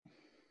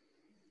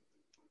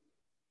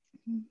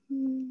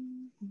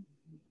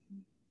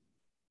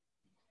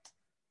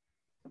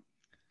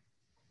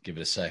Give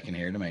it a second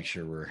here to make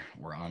sure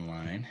we're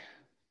online.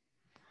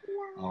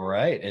 All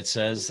right. It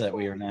says that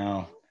we are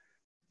now.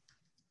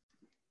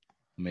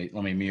 Let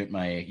me mute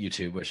my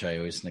YouTube, which I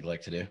always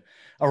neglect to do.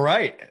 All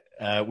right.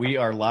 We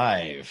are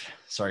live.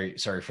 Sorry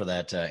for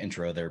that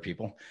intro there,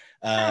 people.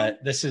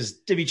 This is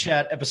Divi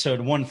Chat episode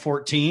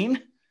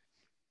 114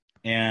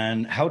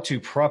 and how to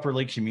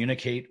properly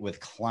communicate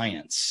with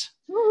clients.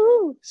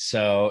 Woo-hoo.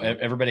 So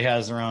everybody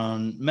has their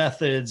own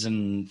methods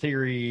and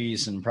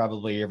theories, and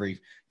probably every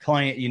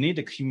client you need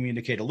to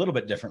communicate a little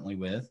bit differently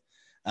with.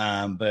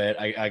 But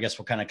I guess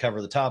we'll kind of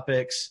cover the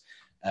topics.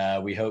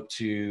 We hope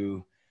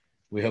to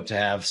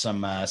have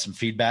some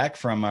feedback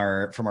from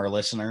our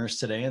listeners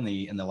today in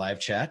the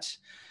live chat.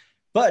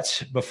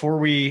 But before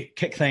we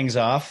kick things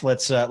off,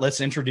 let's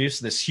introduce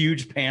this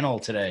huge panel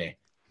today.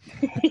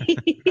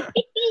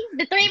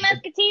 The Three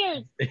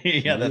Musketeers.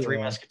 Yeah, the Three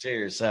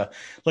Musketeers. So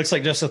looks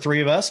like just the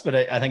three of us, but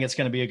I think it's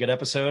going to be a good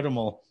episode, and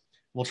we'll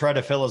try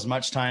to fill as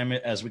much time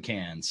as we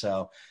can.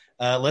 So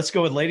let's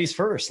go with ladies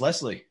first.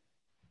 Leslie.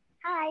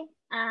 Hi,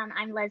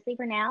 I'm Leslie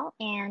Burnell,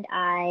 and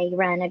I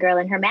run A Girl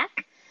in Her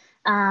Mac.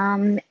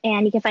 And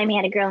you can find me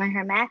at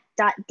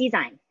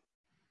agirlinhermac.design.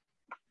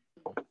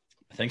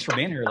 Thanks for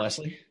being here,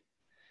 Leslie.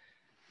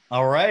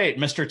 All right,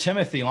 Mr.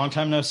 Timothy, long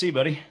time no see,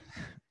 buddy.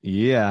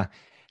 Yeah.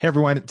 Hey,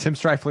 everyone. Tim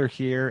Streifler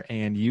here,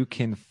 and you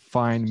can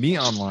find me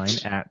online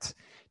at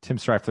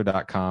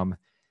timstreifler.com,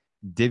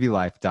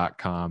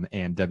 divilife.com,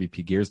 and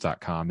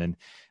wpgears.com. And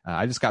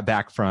I just got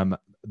back from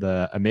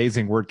the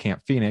amazing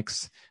WordCamp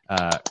Phoenix,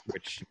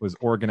 which was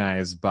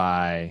organized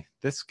by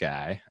this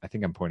guy. I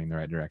think I'm pointing the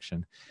right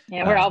direction.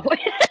 Yeah, we're all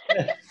pointing.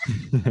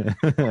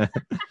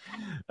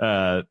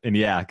 And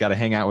yeah, got to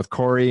hang out with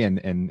Corey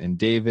and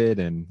David,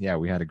 and yeah,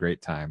 we had a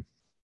great time.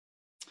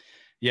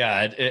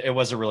 Yeah, it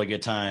was a really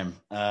good time.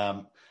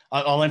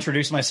 I'll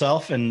introduce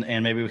myself, and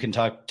maybe we can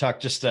talk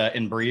just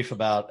in brief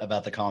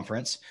about the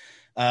conference.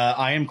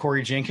 I am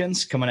Corey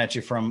Jenkins, coming at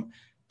you from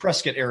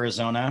Prescott,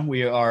 Arizona.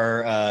 We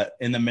are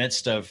in the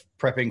midst of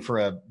prepping for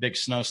a big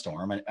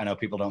snowstorm. I know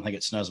people don't think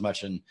it snows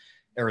much in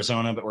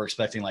Arizona, but we're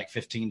expecting like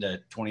 15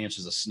 to 20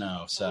 inches of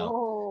snow.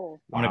 So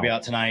I'm going to be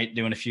out tonight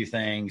doing a few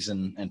things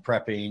and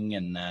prepping,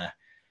 and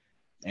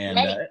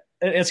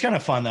it's kind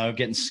of fun though,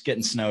 getting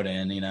snowed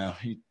in, you know.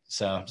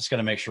 So just got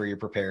to make sure you're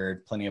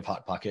prepared, plenty of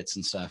hot pockets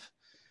and stuff.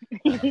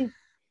 There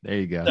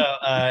you go.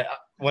 So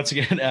once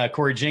again,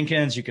 Corey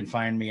Jenkins, you can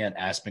find me at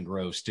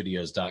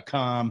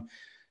aspengrovestudios.com,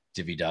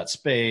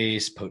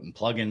 divi.space,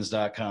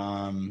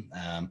 potentplugins.com,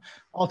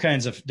 all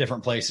kinds of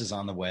different places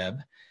on the web.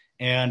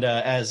 And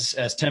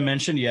as Tim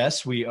mentioned,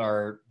 yes, we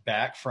are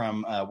back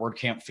from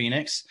WordCamp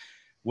Phoenix,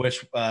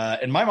 which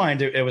in my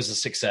mind, it was a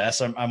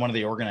success. I'm one of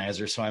the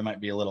organizers, so I might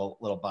be a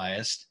little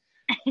biased.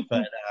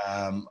 But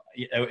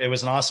it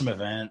was an awesome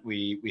event.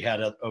 We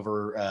had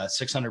over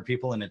 600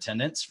 people in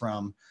attendance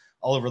from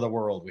all over the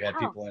world. We had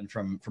people in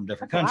from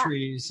different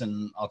countries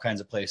and all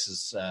kinds of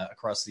places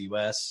across the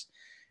U.S.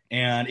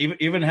 And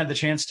even had the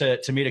chance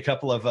to meet a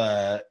couple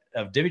of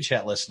Divi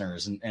Chat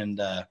listeners.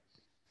 And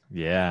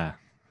yeah.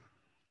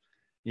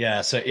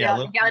 Yeah. So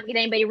y'all get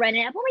anybody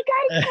running up? Oh my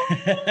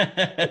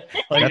God!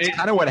 That's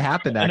kind of what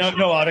happened. Actually.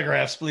 No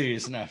autographs,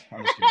 please. No,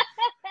 I'm just kidding.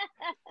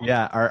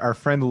 Yeah, our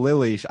friend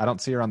Lily, I don't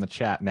see her on the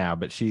chat now,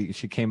 but she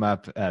came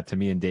up to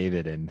me and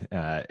David, and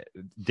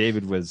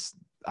David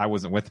I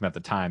wasn't with him at the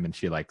time, and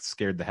she like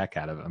scared the heck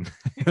out of him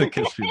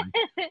because she like,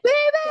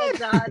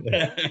 David. Awesome.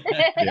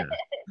 Yeah.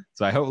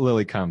 So I hope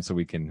Lily comes so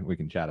we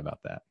can chat about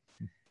that.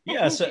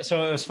 Yeah, so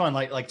it was fun.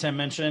 Like Tim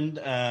mentioned,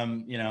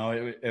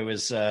 it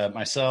was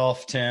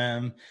myself,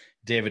 Tim,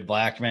 David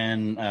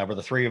Blackman, were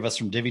the three of us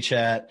from Divi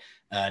Chat.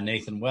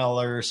 Nathan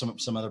Weller, some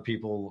other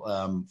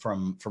people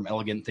from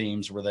Elegant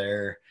Themes were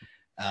there.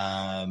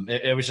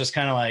 It was just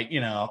kind of like,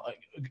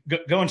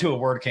 going to a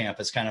WordCamp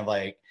is kind of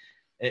like,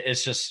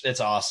 it's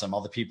awesome.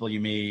 All the people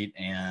you meet,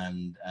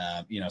 and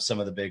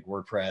some of the big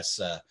WordPress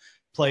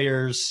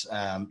players,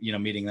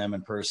 meeting them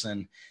in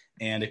person.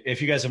 And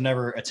if you guys have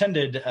never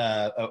attended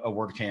a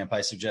WordCamp,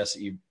 I suggest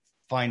that you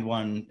find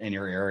one in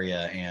your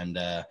area and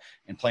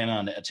plan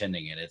on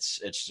attending it.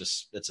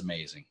 It's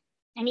amazing.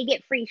 And you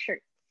get free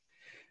shirts.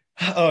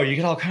 Oh, you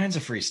get all kinds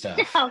of free stuff.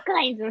 All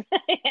kinds of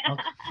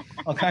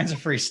all kinds of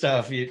free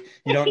stuff. You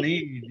don't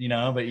need,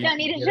 but you don't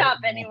need to shop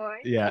anymore.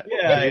 Yeah.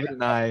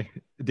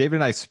 David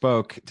and I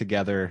spoke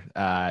together.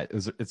 It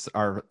was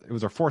our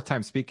fourth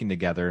time speaking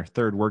together,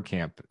 third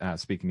WordCamp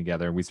speaking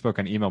together. We spoke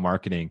on email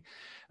marketing.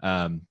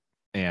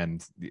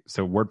 And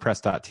so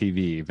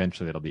WordPress.tv,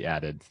 eventually it'll be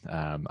added.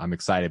 I'm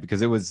excited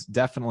because it was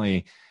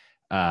definitely,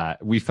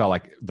 we felt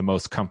like the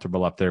most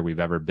comfortable up there we've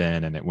ever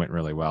been, and it went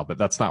really well. But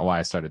that's not why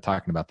I started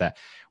talking about that.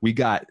 We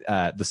got,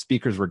 the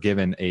speakers were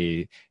given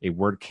a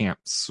WordCamp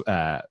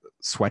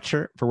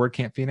sweatshirt for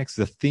WordCamp Phoenix.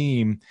 The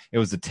theme, it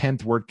was the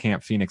 10th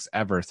WordCamp Phoenix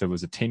ever. So it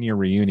was a 10-year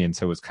reunion.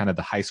 So it was kind of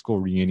the high school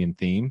reunion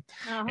theme.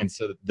 And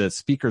so the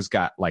speakers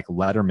got like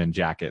Letterman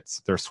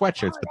jackets. They're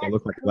sweatshirts, but they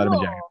look like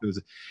Letterman jackets. It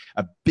was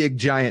a big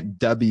giant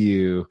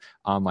W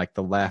on like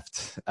the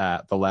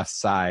left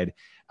side.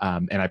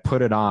 And I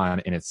put it on,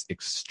 and it's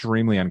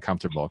extremely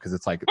uncomfortable because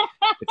it's like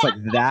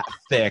that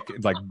thick,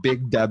 like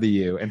big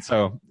W. And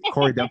so,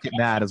 Corey, don't get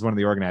mad. As one of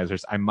the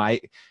organizers, I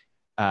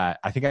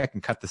think I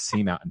can cut the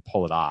seam out and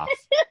pull it off,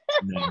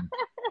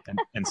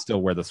 and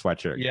still wear the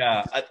sweatshirt.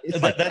 Yeah,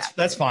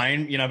 that's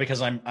fine.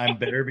 Because I'm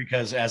bitter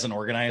because as an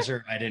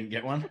organizer, I didn't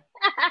get one,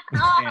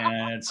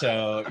 and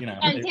so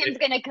And Tim's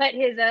gonna cut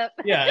his up.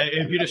 Yeah,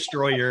 if you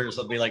destroy yours,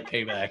 it'll be like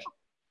payback.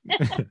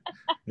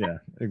 Yeah,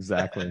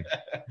 exactly.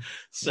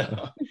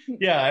 So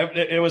yeah,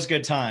 it was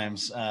good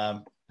times.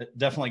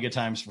 Definitely good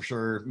times for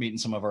sure. Meeting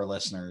some of our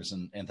listeners,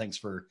 and thanks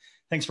for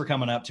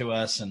coming up to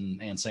us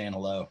and saying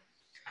hello.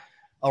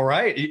 All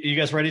right, you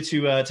guys ready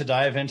to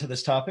dive into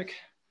this topic?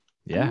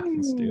 Yeah,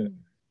 let's do it.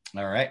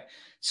 All right.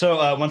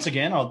 So once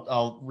again,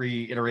 I'll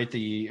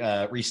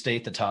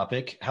restate the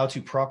topic: how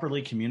to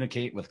properly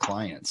communicate with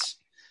clients.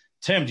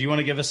 Tim, do you want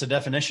to give us a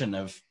definition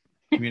of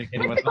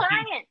communicating with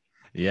clients?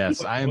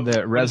 Yes, I am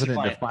the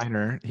resident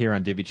definer here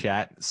on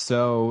DiviChat.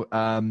 So,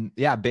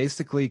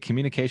 basically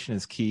communication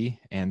is key.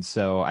 And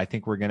so I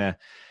think we're going to,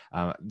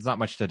 there's not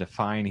much to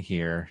define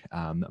here,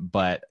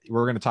 but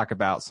we're going to talk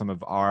about some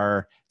of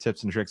our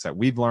tips and tricks that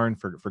we've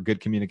learned for good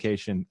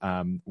communication,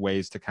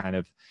 ways to kind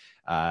of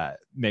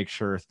make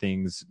sure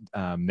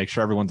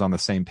everyone's on the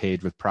same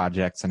page with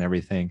projects and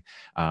everything.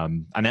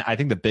 And I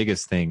think the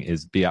biggest thing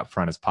is be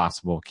upfront as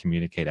possible,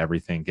 communicate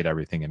everything, get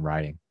everything in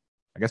writing.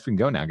 I guess we can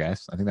go now,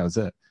 guys. I think that was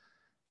it.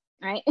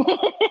 Right.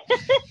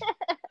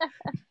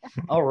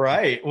 All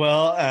right.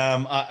 Well,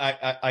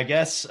 I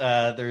guess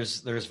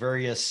there's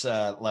various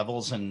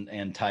levels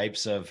and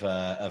types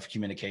of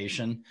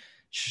communication.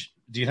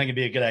 Do you think it'd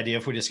be a good idea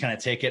if we just kind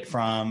of take it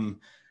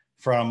from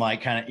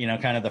like kind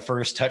of the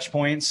first touch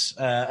points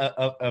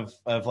of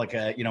like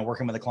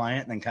working with a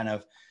client, and then kind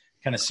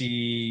of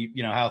see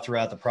how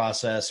throughout the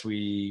process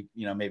we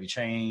maybe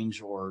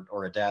change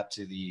or adapt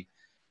to the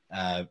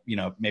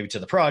maybe to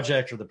the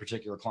project or the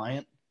particular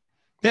client?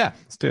 Yeah,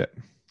 let's do it.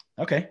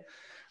 Okay.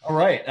 All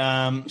right.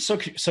 So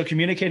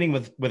communicating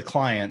with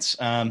clients,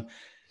 I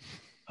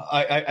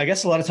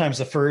guess a lot of times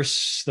the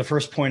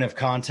first point of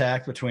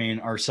contact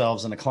between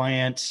ourselves and a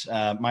client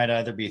might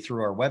either be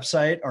through our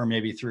website or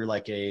maybe through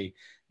like a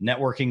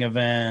networking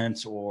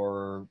event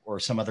or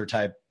some other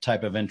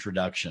type of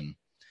introduction.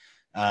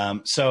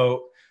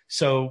 So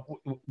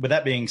with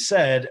that being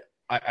said,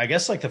 I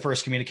guess like the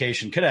first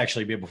communication could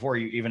actually be before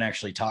you even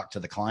actually talk to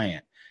the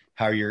client.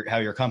 How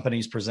your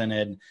company's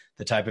presented,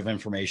 the type of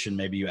information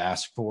maybe you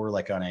ask for,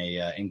 like on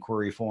a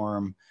inquiry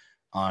form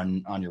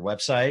on your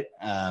website.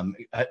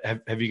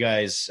 Have you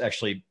guys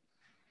actually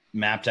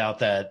mapped out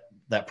that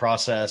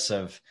process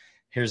of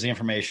here's the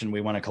information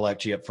we want to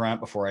collect you up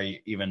front before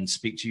I even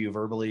speak to you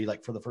verbally,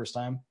 like for the first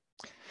time?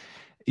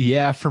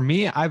 Yeah, for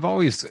me, I've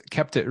always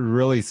kept it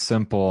really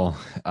simple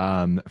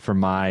for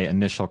my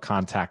initial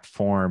contact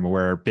form,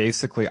 where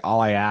basically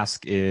all I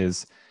ask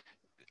is,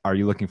 are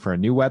you looking for a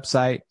new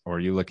website, or are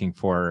you looking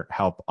for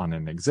help on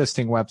an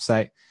existing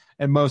website?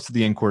 And most of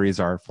the inquiries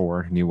are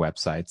for new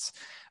websites.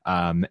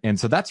 And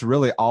so that's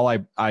really all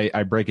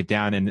I break it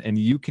down. And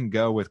you can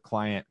go with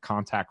client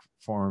contact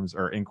forms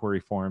or inquiry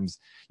forms.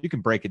 You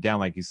can break it down,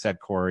 like you said,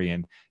 Corey,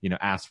 and,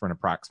 ask for an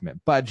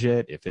approximate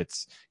budget. If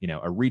it's, a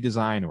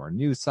redesign or a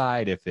new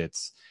site, if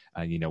it's,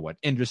 what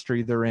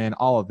industry they're in,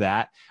 all of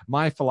that.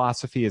 My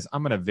philosophy is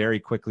I'm going to very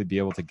quickly be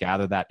able to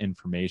gather that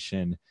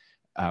information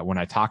when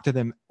I talk to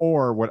them.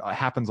 Or what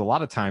happens a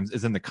lot of times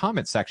is in the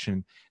comment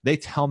section, they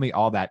tell me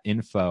all that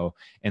info.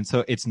 And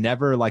so it's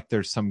never like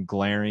there's some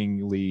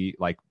glaringly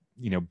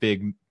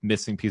big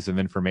missing piece of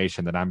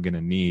information that I'm going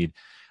to need.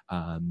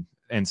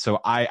 And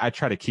so I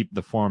try to keep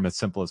the form as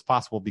simple as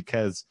possible,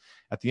 because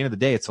at the end of the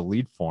day, it's a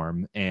lead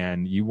form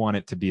and you want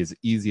it to be as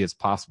easy as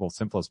possible,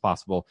 simple as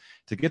possible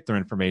to get their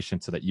information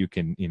so that you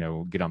can,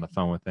 get on the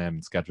phone with them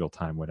and schedule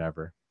time,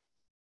 whatever.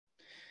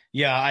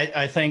 Yeah,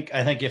 I think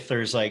if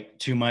there's like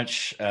too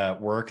much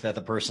work that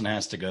the person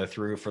has to go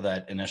through for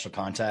that initial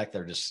contact,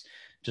 they're just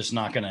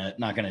not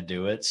gonna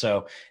do it.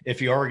 So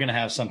if you are gonna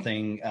have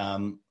something,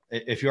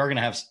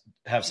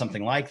 have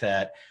something like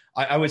that,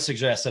 I would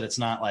suggest that it's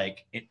not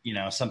like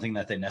something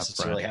that they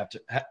necessarily have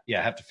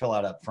to fill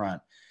out up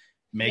front.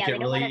 Make it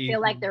really feel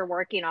like they're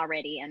working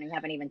already and you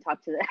haven't even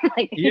talked to them.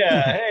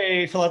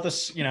 Hey, fill out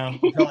this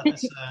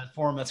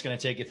form that's going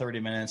to take you 30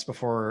 minutes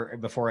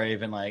before I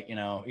even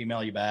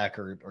email you back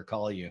or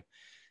call you.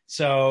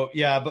 So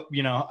yeah, but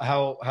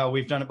how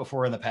we've done it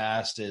before in the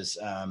past is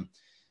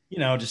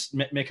just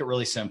make it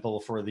really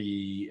simple for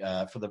the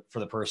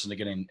person to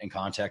get in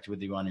contact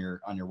with you on your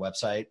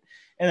website,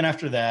 and then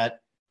after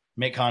that,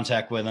 make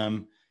contact with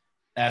them,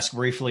 ask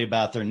briefly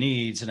about their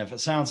needs, and if it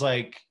sounds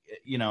like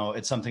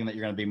it's something that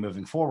you're going to be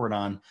moving forward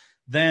on,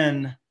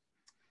 then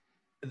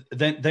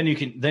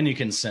you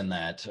can send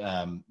that,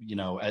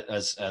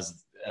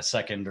 a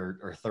second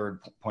or third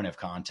point of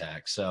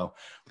contact. So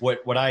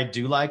what I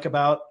do like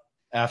about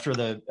after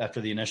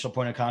the initial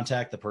point of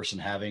contact, the person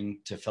having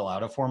to fill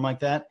out a form like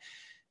that,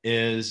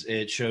 is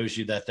it shows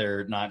you that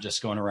they're not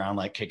just going around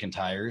like kicking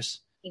tires.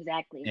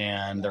 Exactly.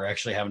 And they're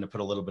actually having to put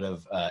a little bit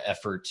of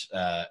effort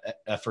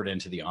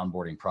into the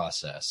onboarding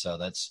process. So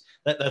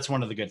that's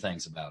one of the good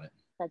things about it.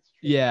 That's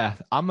true. Yeah.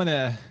 I'm going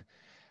to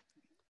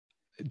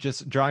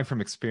just drawing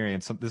from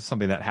experience. This is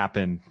something that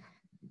happened.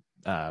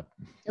 A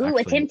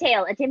Tim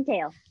Tail.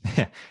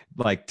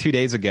 Like 2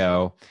 days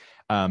ago.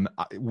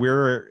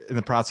 We're in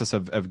the process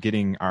of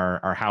getting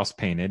our house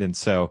painted. And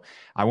so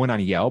I went on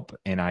Yelp,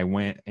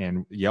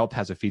 and Yelp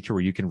has a feature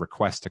where you can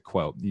request a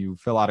quote. You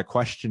fill out a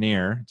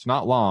questionnaire. It's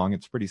not long.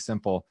 It's pretty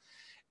simple.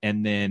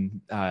 And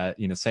then,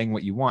 saying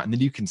what you want, and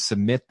then you can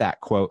submit that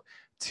quote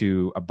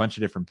to a bunch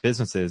of different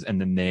businesses, and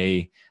then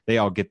they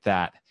all get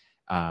that,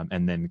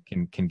 and then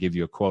can give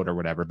you a quote or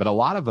whatever. But a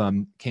lot of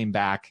them came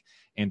back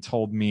and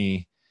told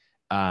me,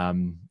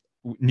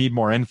 need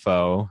more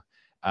info.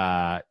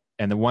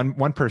 And the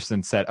one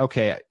person said,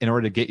 okay, in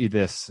order to get you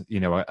this,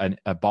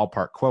 a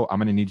ballpark quote, I'm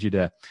going to need you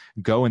to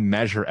go and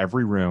measure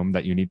every room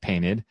that you need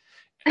painted,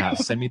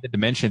 send me the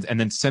dimensions, and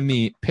then send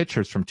me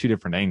pictures from 2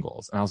 different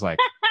angles. And I was like,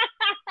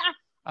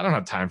 I don't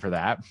have time for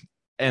that.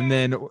 And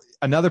then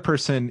another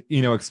person,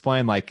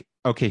 explained like,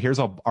 okay, here's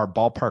our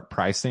ballpark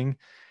pricing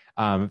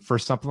for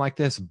something like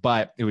this,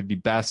 but it would be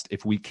best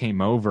if we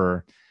came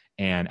over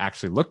and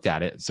actually looked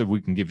at it so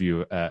we can give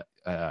you a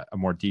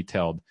more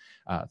detailed,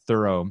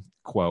 thorough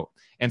quote.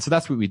 And so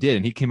that's what we did.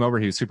 And he came over,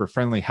 he was super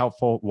friendly,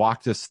 helpful,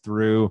 walked us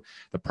through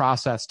the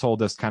process,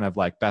 told us kind of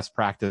like best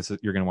practice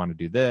that you're going to want to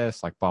do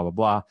this, like blah, blah,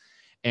 blah.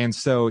 And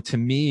so to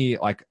me,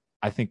 like,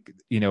 I think,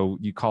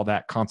 you call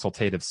that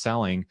consultative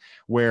selling,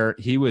 where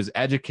he was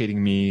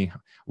educating me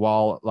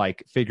while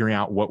like figuring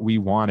out what we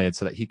wanted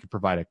so that he could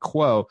provide a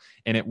quote.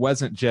 And it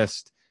wasn't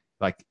just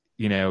like,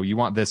 you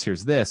want this,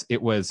 here's this.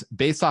 It was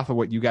based off of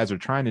what you guys are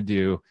trying to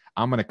do.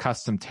 I'm going to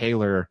custom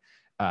tailor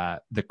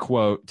the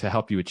quote to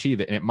help you achieve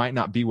it. And it might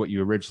not be what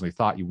you originally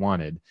thought you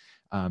wanted.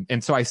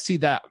 And so I see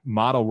that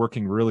model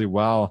working really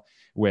well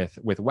with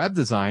web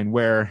design,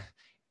 where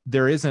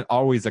there isn't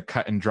always a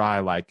cut and dry,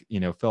 like,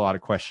 fill out a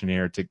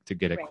questionnaire to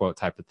get a quote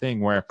type of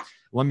thing, where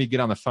let me get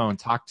on the phone,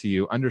 talk to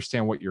you,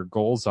 understand what your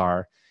goals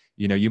are.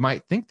 You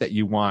might think that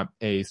you want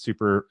a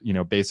super,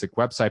 basic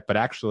website, but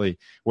actually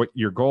what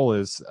your goal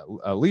is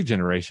a lead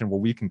generation. Well,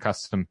 we can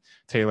custom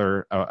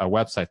tailor a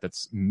website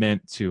that's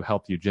meant to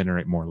help you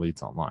generate more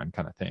leads online,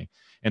 kind of thing.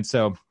 And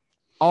so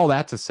all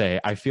that to say,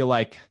 I feel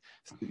like,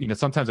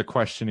 sometimes a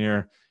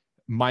questionnaire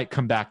might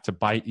come back to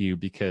bite you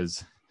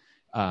because,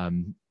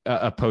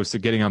 opposed to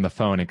getting on the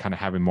phone and kind of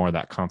having more of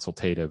that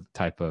consultative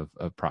type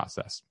of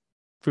process.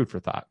 Food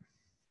for thought.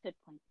 Good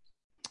point.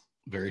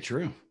 Very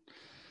true.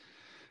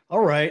 All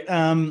right.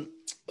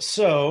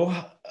 So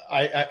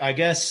I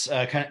guess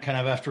kind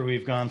of after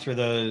we've gone through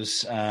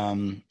those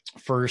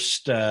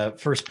first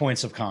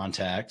points of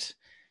contact,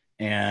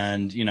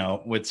 and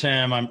with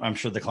Tim, I'm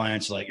sure the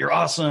client's like, "You're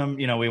awesome.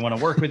 We want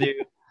to work with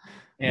you."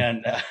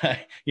 And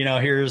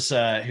here's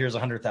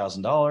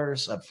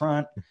 $100,000 up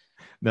front.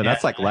 No,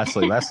 that's like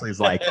Leslie. Leslie's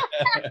like,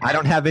 I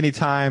don't have any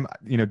time.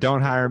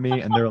 Don't hire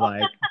me. And they're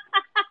like,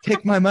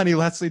 take my money,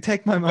 Leslie.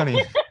 Take my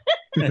money.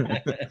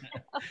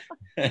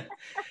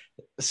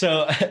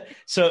 So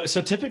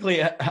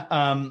typically,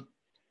 how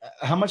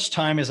much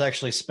time is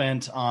actually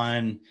spent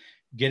on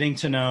getting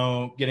to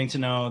know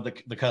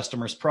the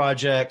customer's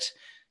project?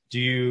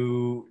 Do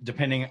you,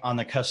 depending on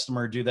the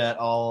customer, do that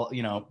all,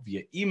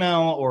 via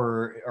email,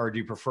 or do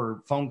you prefer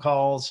phone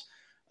calls?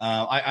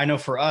 I know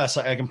for us,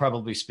 I can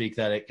probably speak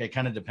that it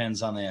kind of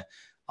depends on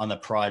the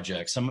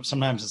project.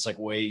 Sometimes it's like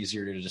way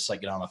easier to just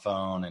like get on the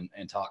phone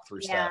and talk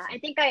through stuff. Yeah, I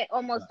think I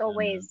almost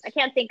always, I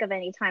can't think of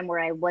any time where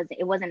it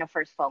wasn't a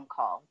first phone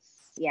call.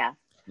 Yeah.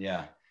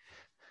 Yeah.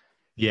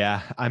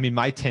 Yeah. I mean,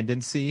 my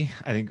tendency,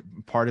 I think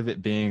part of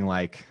it being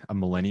like a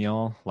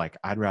millennial, like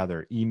I'd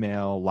rather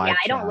email, live. Yeah,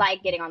 I don't chat.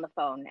 like getting on the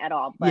phone at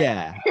all. But.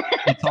 Yeah.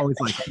 It's always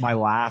like my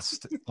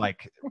last,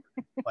 like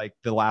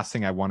the last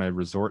thing I want to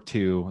resort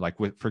to, like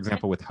for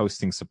example, with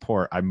hosting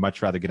support, I'd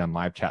much rather get on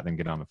live chat than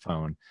get on the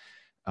phone.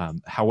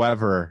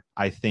 However,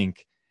 I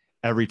think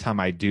every time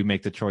I do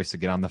make the choice to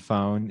get on the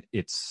phone,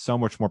 it's so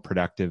much more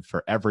productive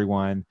for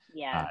everyone.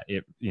 Yeah.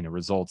 It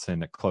results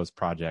in a closed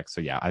project.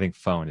 So yeah, I think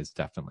phone is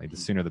definitely, the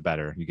sooner the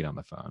better you get on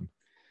the phone.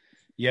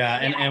 Yeah.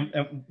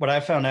 And what I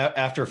found out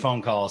after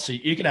phone calls, so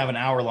you can have an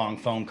hour-long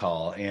phone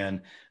call,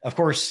 and of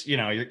course, you're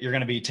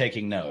going to be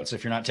taking notes.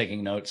 If you're not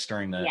taking notes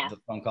during the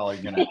phone call,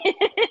 you're going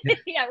to,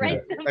 yeah,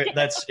 right.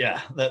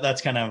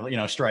 That's kind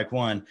of, strike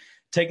one.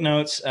 Take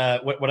notes.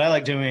 What I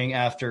like doing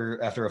after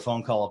a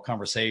phone call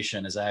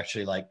conversation is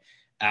actually like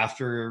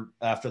after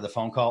the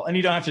phone call, and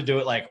you don't have to do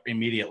it like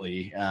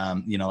immediately,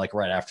 like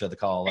right after the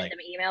call, Send like them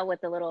email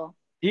with the little.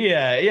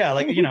 Yeah.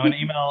 Like, an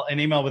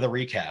email with a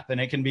recap,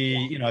 and it can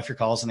be, if your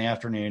call's in the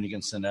afternoon, you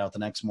can send it out the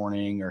next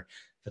morning, or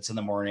if it's in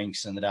the morning,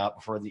 send it out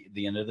before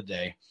the end of the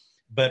day,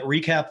 but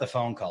recap the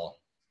phone call.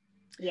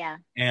 Yeah.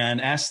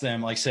 And ask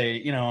them, like, say,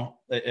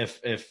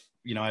 if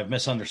I've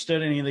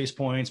misunderstood any of these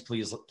points.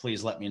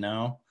 Please let me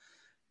know.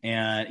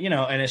 And,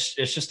 and it's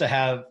just to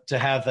have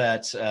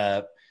that,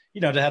 to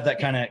have that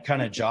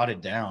kind of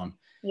jotted down.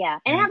 Yeah.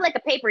 And have like a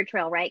paper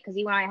trail, right? Because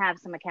you want to have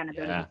some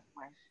accountability.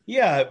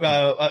 Yeah.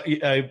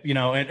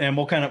 And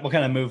we'll kind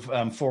of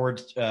move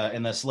forward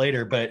in this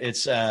later, but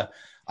it's,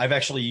 I've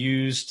actually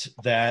used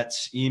that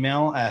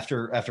email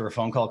after a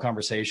phone call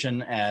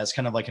conversation as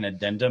kind of like an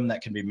addendum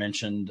that can be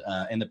mentioned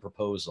in the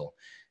proposal.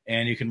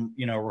 And you can,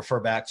 refer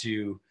back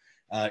to,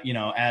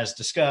 as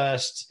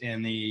discussed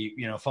in the,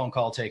 phone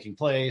call taking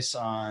place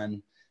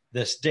on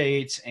this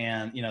date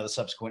and, the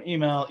subsequent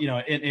email,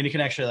 and you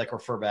can actually like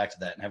refer back to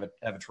that and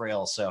have a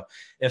trail. So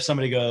if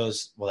somebody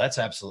goes, well, that's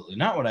absolutely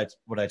not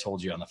what I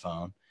told you on the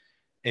phone.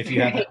 If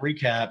you have that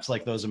recaps,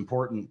 like those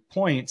important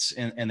points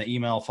in the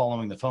email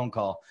following the phone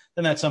call,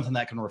 then that's something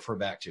that can refer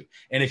back to.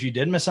 And if you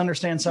did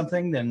misunderstand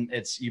something, then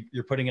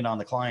you're putting it on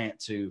the client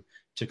to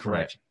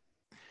correct you.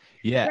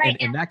 Yeah. Right.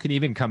 And that could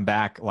even come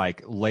back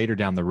like later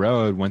down the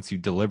road once you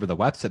deliver the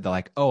website. They're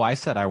like, oh, I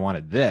said I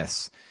wanted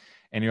this.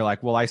 And you're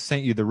like, well, I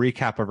sent you the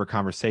recap of our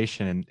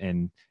conversation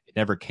and it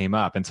never came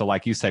up. And so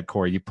like you said,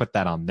 Corey, you put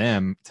that on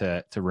them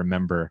to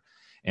remember.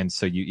 And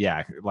so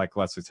like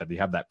Leslie said, you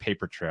have that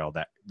paper trail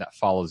that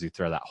follows you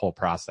through that whole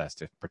process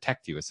to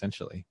protect you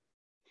essentially.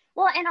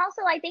 Well, and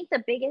also I think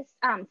the biggest,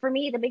 for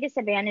me, the biggest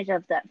advantage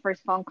of the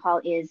first phone call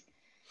is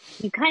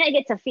you kind of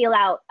get to feel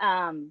out,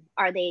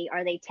 are they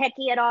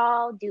techie at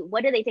all?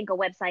 What do they think a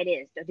website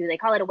is? Do they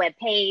call it a web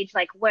page?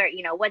 Like where,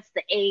 what's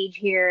the age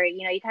here?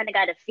 You kind of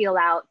got to feel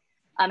out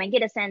and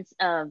get a sense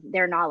of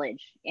their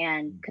knowledge.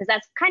 And because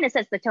that's kind of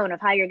sets the tone of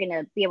how you're going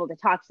to be able to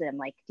talk to them.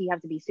 Like, do you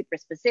have to be super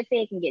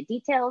specific and get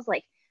details?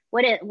 Like,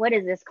 what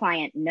does this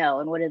client know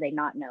and what do they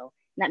not know?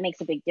 And that makes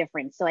a big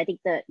difference. So I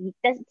think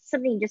that's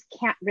something you just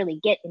can't really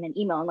get in an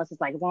email unless it's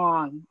like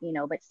long,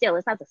 but still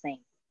it's not the same.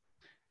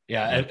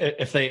 Yeah.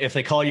 If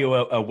they call you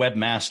a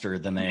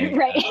webmaster, then they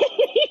right.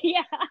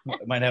 Yeah.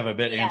 might have a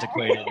bit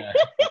antiquated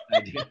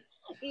idea.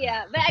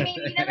 Yeah. But I mean,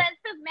 that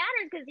stuff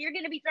matters because you're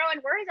going to be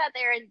throwing words out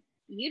there and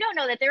you don't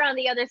know that they're on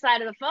the other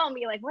side of the phone.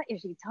 You're like, what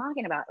is she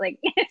talking about? Like,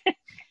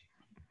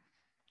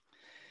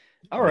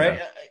 all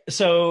right.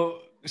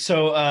 So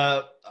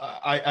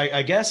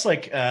I guess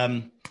like,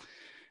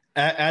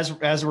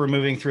 as we're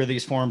moving through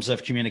these forms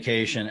of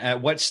communication,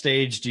 at what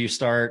stage do you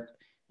start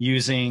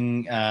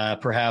using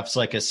perhaps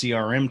like a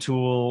CRM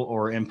tool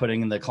or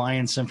inputting in the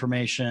client's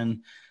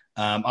information?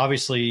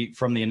 Obviously,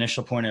 from the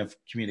initial point of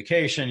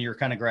communication, you're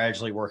kind of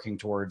gradually working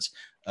towards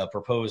a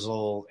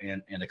proposal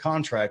and a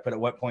contract. But at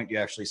what point do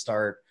you actually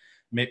start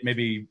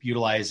maybe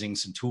utilizing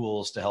some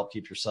tools to help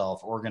keep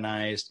yourself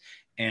organized?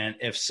 And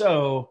if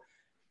so,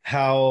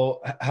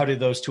 how do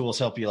those tools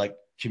help you like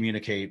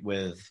communicate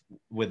with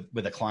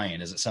a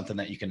client? Is it something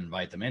that you can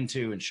invite them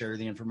into and share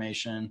the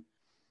information?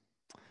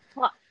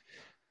 Well,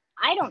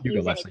 I don't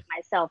use anything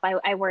myself.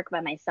 I work by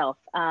myself.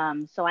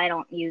 So I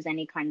don't use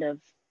any kind of,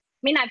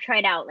 I've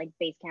tried out like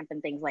Basecamp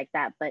and things like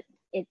that, but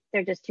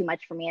they're just too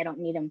much for me. I don't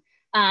need them.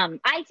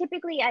 I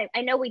typically,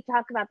 I know we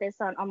talk about this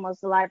on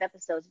almost a lot of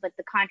episodes, but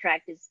the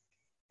contract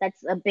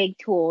that's a big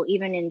tool,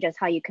 even in just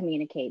how you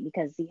communicate,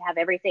 because you have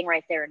everything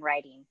right there in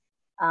writing.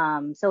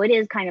 So it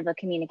is kind of a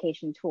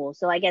communication tool.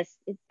 So I guess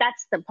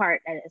that's the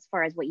part as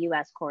far as what you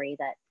asked, Corey,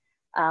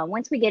 that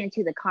once we get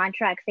into the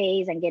contract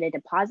phase and get a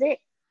deposit,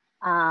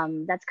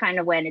 that's kind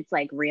of when it's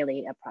like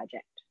really a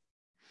project.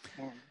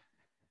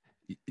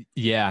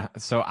 Yeah.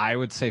 So I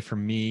would say for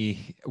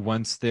me,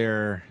 once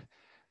a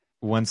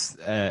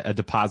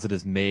deposit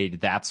is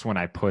made, that's when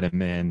I put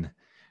them in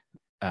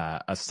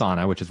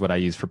Asana, which is what I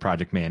use for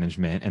project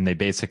management. And they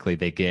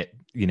get,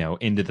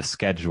 into the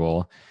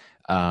schedule.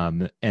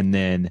 And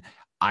then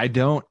I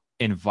don't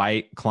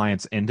invite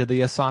clients into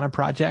the Asana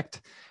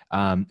project.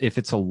 If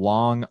it's a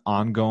long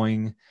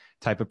ongoing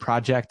type of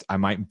project, I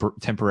might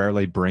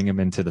temporarily bring them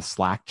into the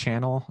Slack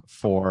channel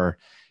for,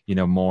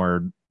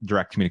 more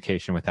direct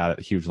communication without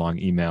a huge long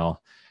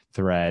email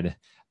thread.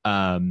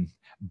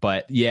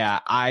 But yeah,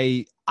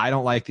 I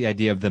don't like the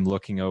idea of them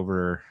looking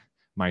over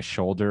my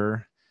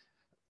shoulder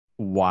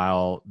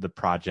while the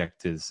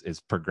project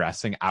is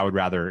progressing. I would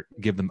rather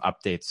give them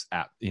updates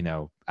at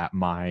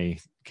my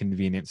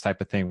convenience type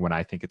of thing when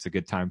I think it's a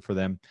good time for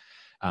them.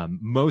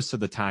 Most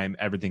of the time,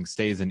 everything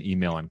stays in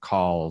email and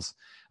calls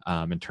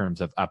in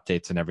terms of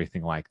updates and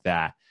everything like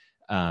that.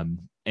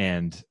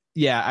 And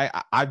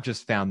yeah, I've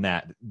just found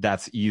that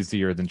that's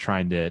easier than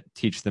trying to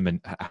teach them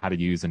how to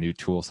use a new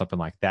tool, something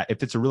like that.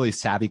 If it's a really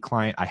savvy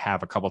client, I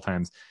have a couple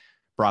times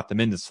brought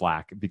them into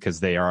Slack because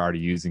they are already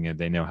using it.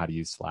 They know how to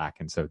use Slack.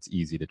 And so it's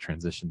easy to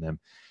transition them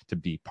to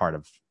be part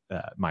of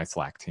my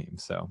Slack team.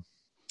 So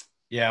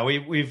yeah,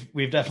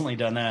 we've definitely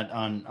done that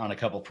on a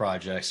couple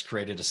projects,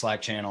 created a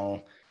Slack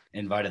channel,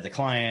 invited the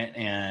client.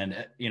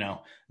 And,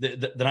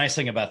 the nice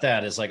thing about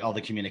that is like all the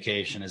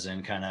communication is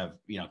in kind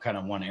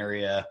of one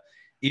area.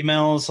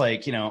 Emails,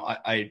 like,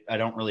 I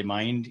don't really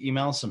mind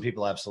emails. Some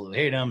people absolutely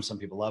hate them. Some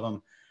people love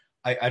them.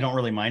 I don't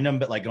really mind them,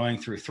 but like going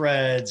through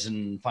threads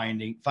and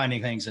finding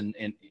things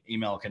in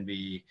email can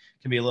be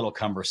a little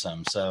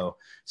cumbersome. So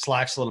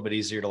Slack's a little bit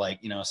easier to like,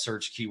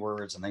 search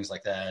keywords and things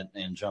like that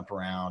and jump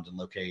around and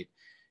locate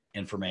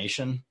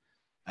information.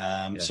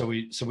 So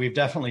we've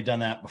definitely done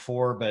that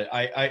before, but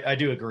I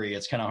do agree.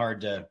 It's kind of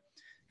hard,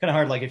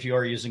 like if you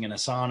are using an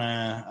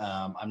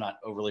Asana. I'm not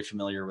overly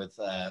familiar with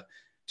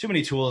too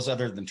many tools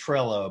other than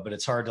Trello, but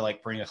it's hard to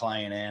like bring a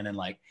client in and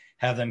like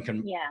have them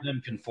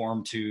them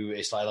conform to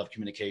a style of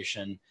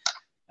communication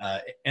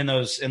in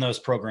those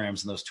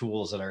programs and those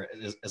tools that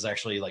is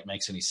actually like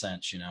makes any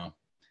sense,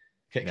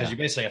 because you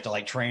basically have to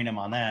like train them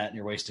on that, and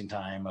you're wasting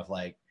time of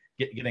like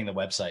getting the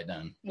website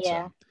done.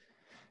 Yeah. So.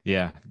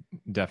 Yeah,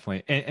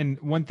 definitely. And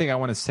one thing I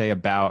want to say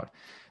about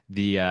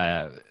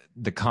the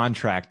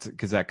contract,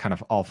 because that kind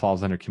of all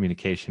falls under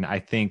communication. I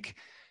think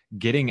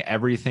getting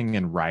everything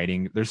in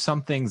writing, there's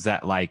some things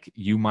that like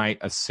you might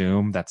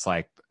assume that's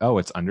like, oh,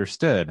 it's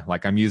understood.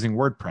 Like I'm using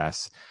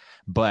WordPress,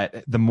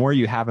 but the more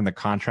you have in the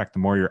contract, the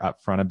more you're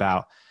upfront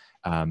about,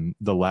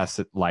 the less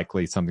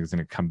likely something's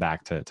going to come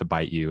back to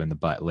bite you in the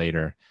butt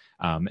later.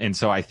 And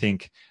so I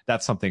think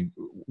that's something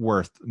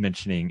worth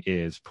mentioning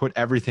is put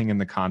everything in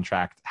the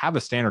contract, have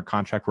a standard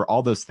contract where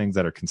all those things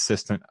that are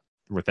consistent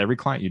with every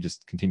client, you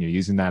just continue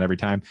using that every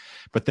time.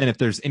 But then if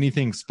there's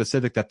anything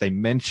specific that they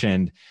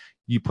mentioned,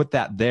 you put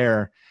that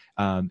there.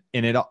 And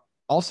it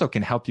also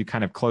can help you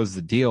kind of close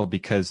the deal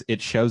because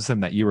it shows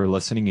them that you were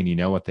listening and you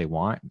know what they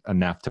want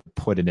enough to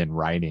put it in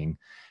writing.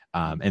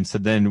 And so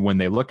then when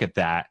they look at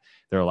that,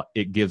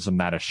 it gives them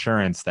that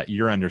assurance that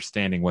you're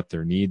understanding what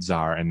their needs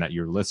are and that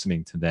you're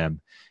listening to them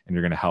and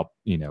you're going to help,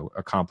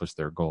 accomplish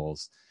their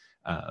goals.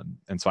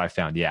 And so I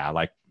found,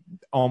 like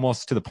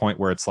almost to the point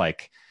where it's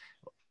like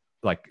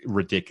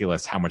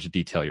ridiculous how much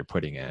detail you're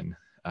putting in,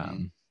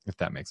 if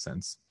that makes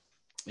sense.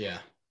 Yeah.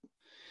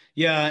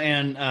 Yeah.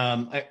 And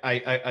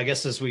I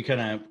guess as we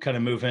kind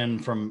of move in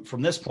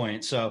from this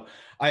point, so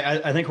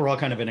I think we're all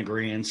kind of in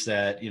agreement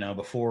that,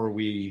 before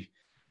we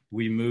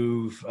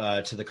move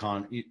to the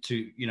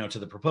to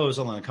the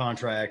proposal and the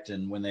contract,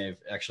 and when they've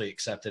actually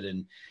accepted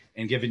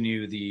and given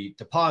you the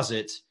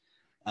deposit,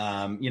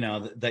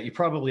 that you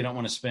probably don't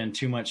want to spend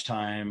too much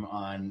time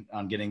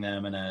on getting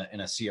them in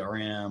a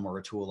CRM or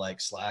a tool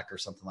like Slack or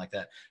something like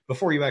that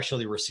before you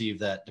actually receive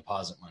that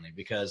deposit money,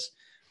 because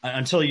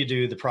until you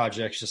do, the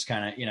project's just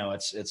kind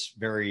of, it's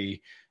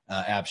very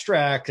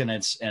abstract, and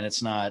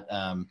it's not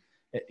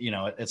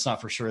it's not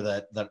for sure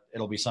that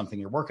it'll be something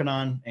you're working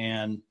on,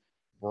 and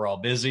we're all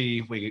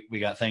busy. We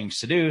got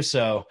things to do.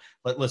 So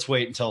let's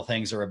wait until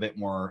things are a bit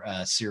more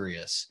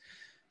serious.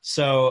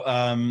 So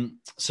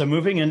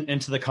moving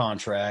into the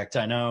contract,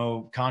 I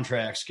know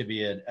contracts could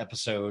be an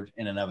episode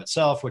in and of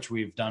itself, which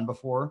we've done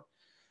before.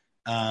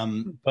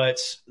 But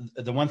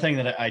the one thing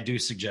that I do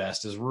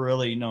suggest is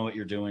really know what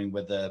you're doing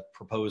with the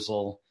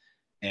proposal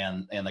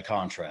and the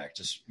contract.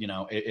 Just,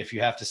 if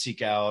you have to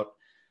seek out,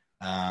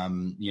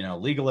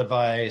 legal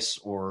advice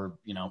or,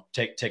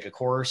 take a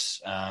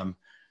course, I'm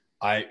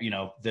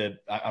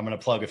going to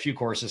plug a few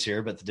courses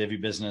here, but the Divi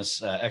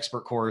Business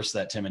Expert course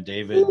that Tim and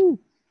David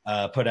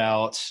put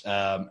out,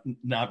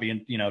 not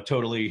being,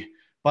 totally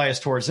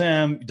biased towards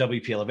them,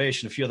 WP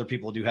Elevation, a few other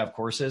people do have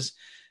courses,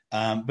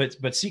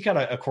 but seek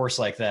out a course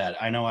like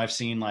that. I know I've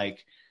seen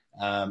like,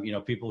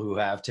 people who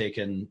have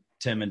taken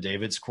Tim and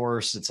David's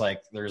course. It's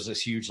like there's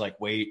this huge like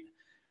weight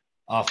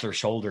off their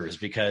shoulders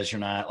because you're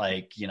not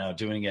like,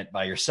 doing it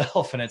by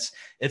yourself. And it's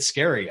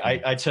scary.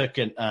 I took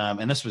it.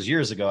 And this was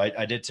years ago.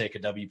 I did take a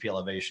WP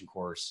Elevation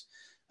course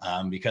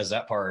because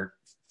that part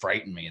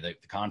frightened me, the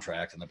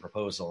contract and the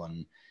proposal.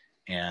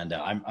 And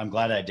I'm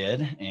glad I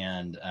did.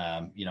 And,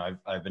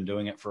 I've been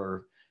doing it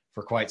for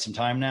quite some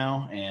time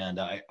now. And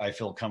I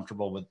feel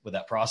comfortable with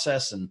that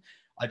process. And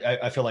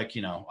I feel like,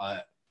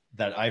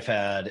 that I've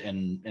had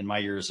in my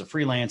years of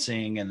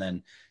freelancing and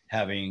then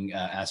having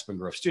Aspen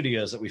Grove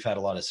Studios, that we've had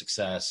a lot of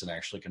success in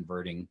actually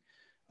converting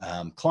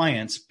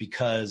clients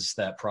because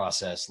that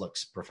process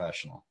looks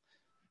professional.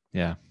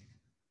 Yeah,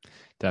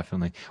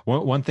 definitely.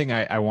 One thing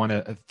I want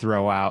to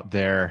throw out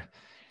there,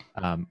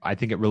 I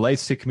think it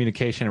relates to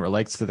communication, it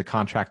relates to the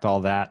contract,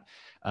 all that.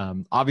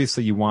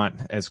 Obviously you want,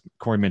 as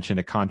Corey mentioned,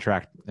 a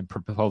contract and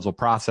proposal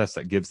process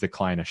that gives the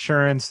client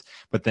assurance,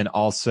 but then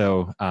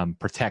also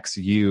protects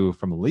you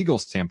from a legal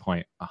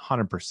standpoint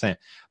 100%.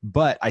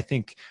 But I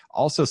think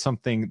also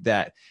something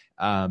that,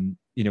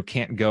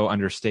 can't go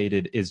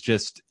understated is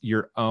just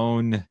your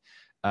own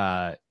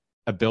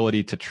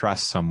ability to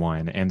trust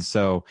someone. And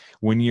so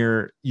when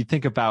you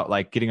think about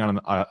like getting on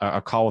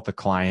a call with a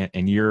client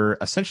and you're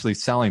essentially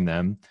selling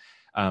them,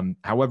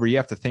 however, you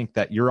have to think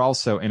that you're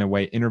also in a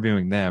way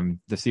interviewing them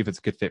to see if it's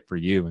a good fit for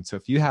you. And so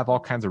if you have all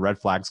kinds of red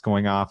flags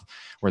going off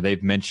where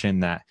they've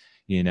mentioned that,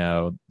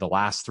 the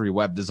last 3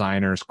 web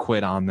designers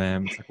quit on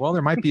them. It's like, well,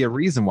 there might be a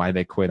reason why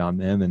they quit on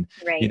them. And,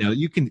 right.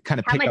 you can kind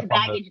of pick up how much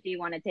baggage do you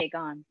want to take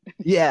on?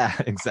 Yeah,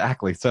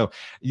 exactly. So,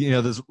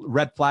 there's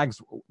red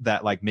flags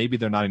that like, maybe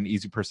they're not an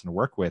easy person to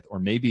work with, or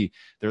maybe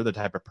they're the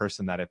type of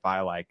person that if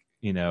I like,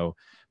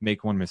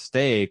 make one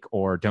mistake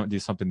or don't do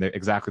something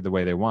exactly the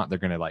way they want, they're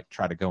going to like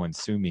try to go and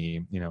sue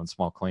me, in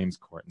small claims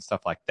court and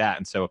stuff like that.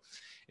 And so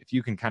if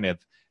you can kind of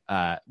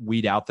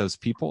weed out those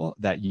people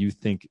that you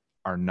think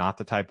are not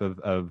the type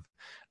of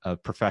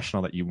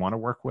professional that you want to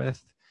work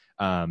with,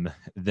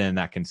 then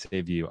that can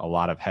save you a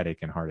lot of headache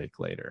and heartache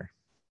later.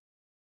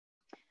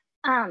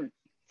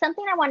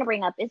 Something I want to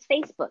bring up is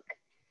Facebook,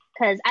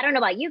 because I don't know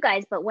about you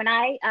guys, but when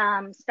I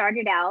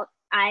started out,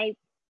 I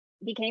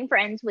became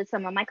friends with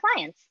some of my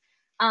clients.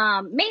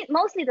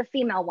 Mostly the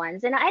female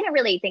ones. And I didn't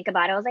really think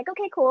about it. I was like,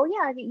 okay, cool.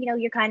 Yeah.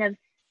 You're kind of,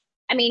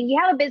 you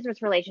have a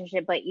business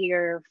relationship, but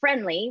you're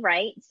friendly,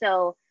 right?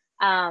 So,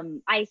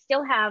 I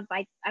still have,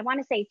 I want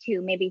to say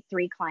 2, maybe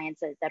 3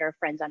 clients that are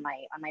friends on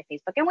my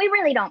Facebook, and we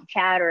really don't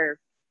chat or,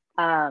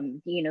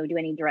 do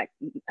any direct,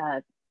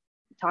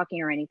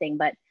 talking or anything,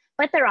 but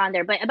they're on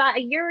there. But about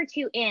a year or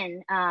 2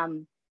 in,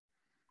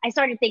 I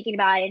started thinking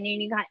about it, and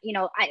you got,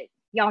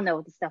 y'all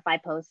know the stuff I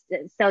post.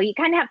 So you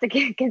kind of have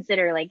to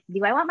consider, like,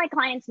 do I want my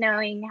clients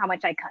knowing how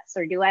much I cuss,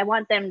 or do they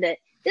want them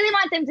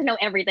to know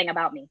everything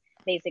about me,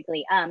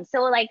 basically?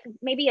 So like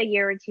maybe a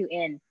year or 2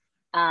 in,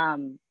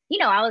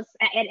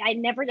 it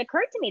never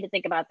occurred to me to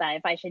think about that,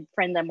 if I should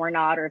friend them or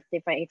not, or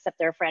if I accept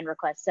their friend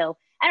request. So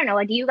I don't know.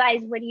 Like,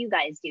 what do you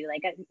guys do?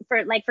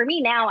 For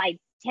me now, I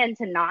tend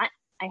to not.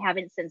 I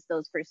haven't since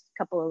those first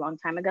couple a long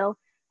time ago,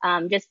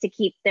 just to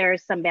keep there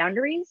some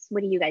boundaries.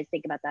 What do you guys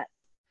think about that?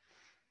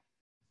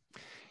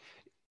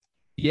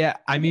 Yeah,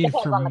 for me,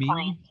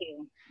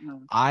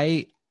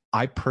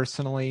 I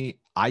personally,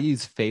 I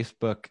use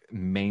Facebook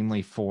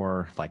mainly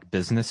for like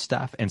business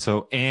stuff.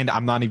 And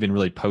I'm not even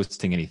really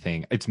posting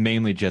anything. It's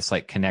mainly just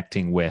like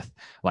connecting with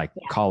like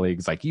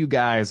colleagues like you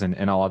guys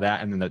and all of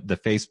that. And then the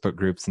Facebook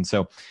groups. And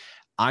so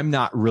I'm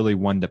not really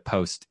one to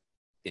post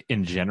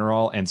in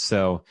general. And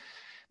so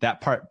that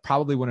part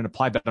probably wouldn't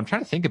apply, but I'm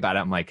trying to think about it.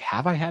 I'm like,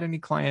 have I had any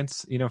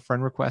clients,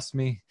 friend request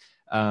me?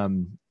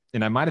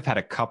 And I might have had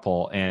a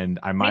couple, and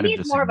I might maybe have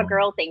it's just more of a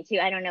girl thing too.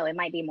 I don't know. It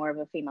might be more of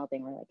a female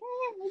thing. We're like,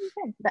 maybe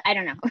friends, but I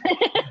don't know.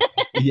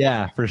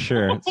 Yeah, for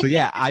sure. So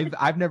yeah,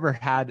 I've never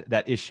had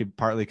that issue,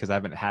 partly because I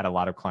haven't had a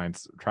lot of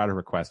clients try to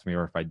request me,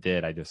 or if I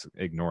did, I just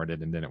ignored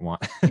it and didn't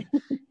want.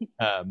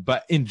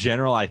 But in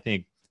general, I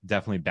think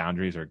definitely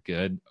boundaries are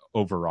good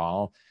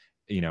overall.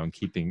 And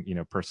keeping,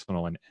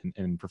 personal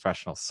and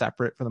professional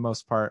separate for the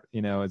most part,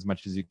 as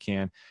much as you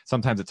can.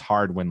 Sometimes it's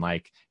hard when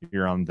like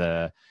you're on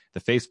the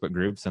Facebook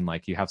groups and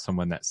like you have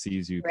someone that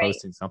sees you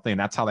posting something, and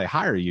that's how they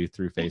hire you,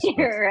 through Facebook.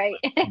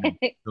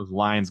 Right. Those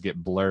lines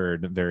get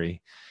blurred very,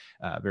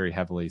 very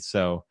heavily.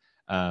 So,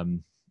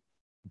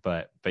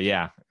 but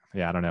yeah,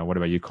 I don't know. What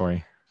about you,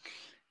 Corey?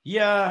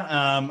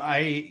 Yeah.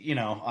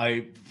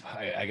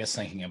 I guess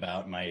thinking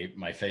about my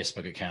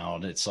Facebook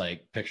account, it's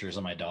like pictures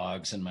of my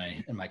dogs and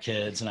my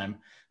kids. And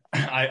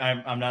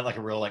I'm not like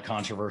a real like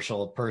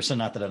controversial person.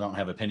 Not that I don't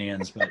have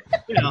opinions, but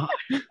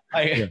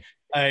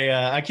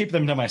I keep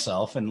them to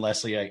myself, and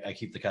Leslie, I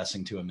keep the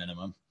cussing to a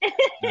minimum.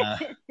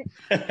 But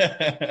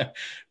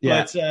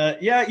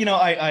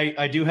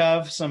I do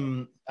have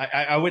some,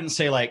 I wouldn't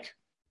say like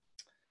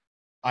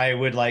I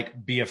would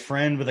like be a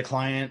friend with a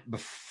client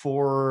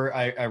before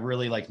I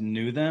really like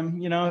knew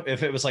them.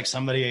 If it was like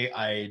somebody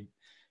I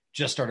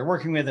just started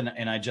working with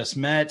and I just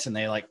met and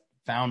they like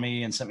found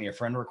me and sent me a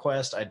friend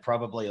request, I'd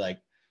probably like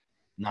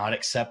not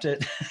accept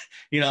it.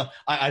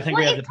 I think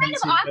we have the kind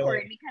of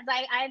awkward because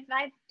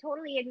I've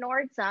totally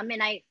ignored some,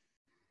 and I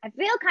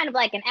feel kind of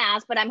like an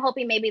ass, but I'm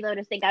hoping maybe they'll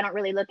just think I don't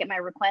really look at my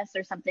requests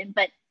or something.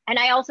 And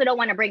I also don't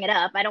want to bring it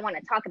up. I don't want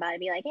to talk about it.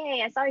 Be like,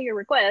 hey, I saw your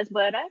request,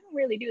 but I don't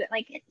really do it.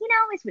 Like,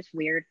 it's just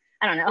weird.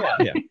 I don't know.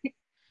 Yeah.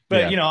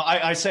 But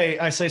I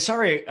say,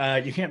 sorry,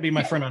 you can't be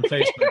my friend on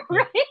Facebook,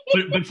 right?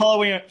 but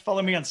follow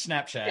me on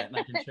Snapchat, and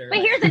I can share. But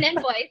here's an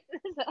invoice.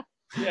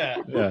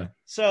 Yeah.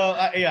 So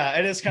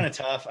it is kind of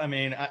tough. I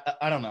mean,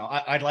 I don't know.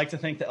 I'd like to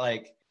think that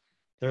like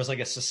there's like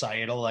a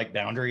societal like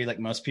boundary like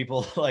most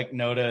people like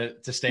know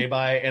to stay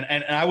by,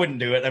 and I wouldn't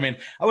do it. I mean,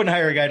 I wouldn't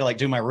hire a guy to like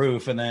do my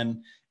roof and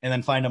then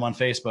find him on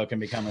Facebook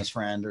and become his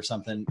friend or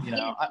something.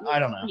 I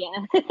don't know.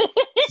 Yeah.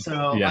 So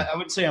I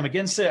would say I'm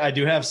against it. I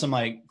do have some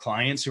like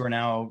clients who are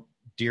now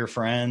dear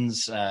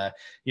friends.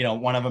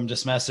 One of them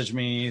just messaged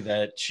me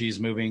that she's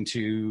moving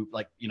to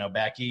like,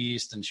 back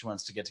east, and she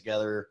wants to get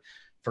together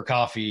for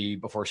coffee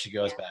before she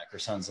goes back. Her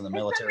son's in the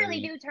military. Some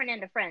really do turn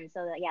into friends.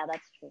 So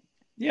that's true.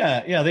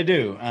 Yeah, they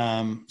do.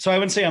 So I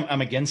wouldn't say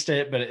I'm against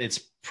it, but it's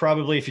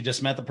probably, if you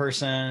just met the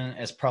person,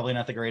 it's probably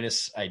not the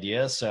greatest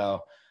idea.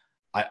 So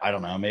I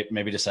don't know,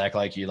 maybe just act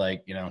like you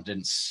like,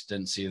 didn't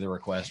see the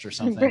request or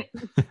something,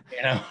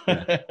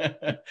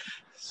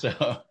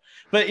 So,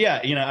 but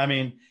yeah, I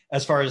mean,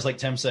 as far as like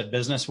Tim said,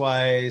 business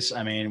wise,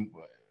 I mean,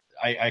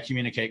 I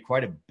communicate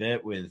quite a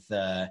bit with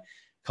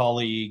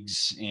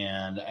colleagues,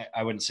 and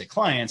I wouldn't say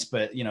clients,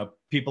 but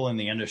people in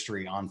the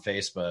industry on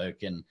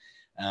Facebook. And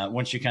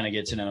once you kind of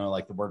get to know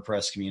like the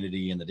WordPress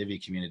community and the Divi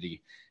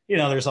community,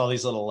 there's all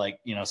these little like,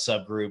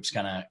 subgroups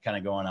kind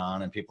of going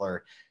on, and people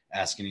are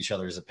asking each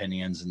other's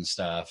opinions and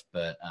stuff.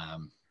 But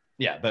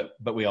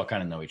but we all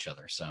kind of know each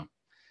other. So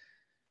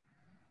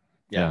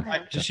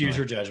just use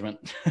your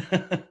judgment.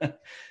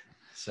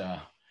 So.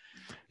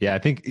 Yeah, I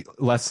think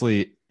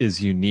Leslie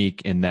is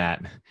unique in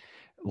that,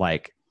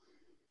 like,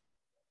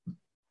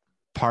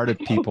 part of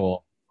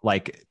people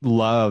like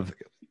love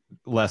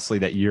Leslie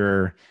that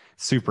you're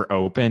super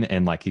open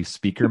and like you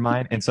speak your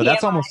mind, and so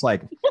that's almost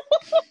like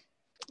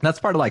that's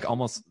part of like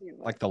almost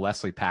like the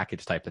Leslie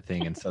package type of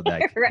thing, and so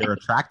like right. They're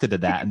attracted to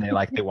that, and they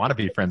want to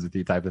be friends with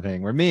you type of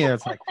thing. Where me,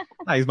 it's like,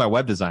 he's my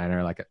web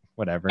designer, like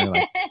whatever,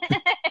 like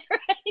right.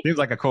 Seems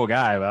like a cool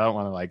guy, but I don't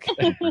want to like.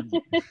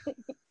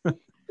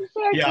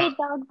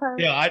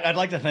 I'd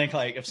like to think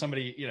like if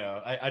somebody,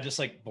 I just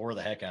like bore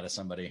the heck out of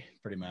somebody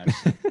pretty much.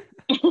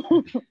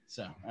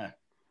 So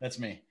that's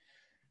me.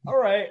 All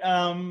right.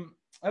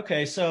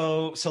 Okay.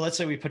 So let's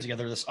say we put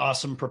together this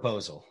awesome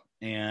proposal,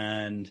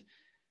 and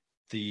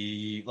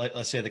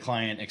let's say the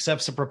client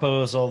accepts the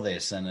proposal. They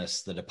send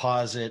us the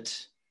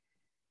deposit.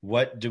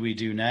 What do we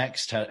do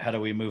next? How do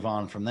we move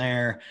on from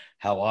there?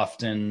 How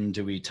often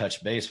do we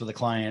touch base with the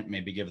client?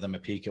 Maybe give them a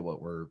peek at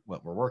what we're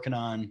working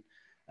on.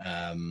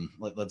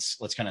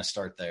 Let's kind of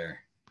start there.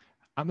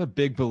 I'm a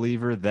big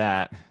believer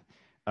that,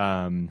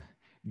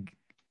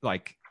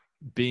 like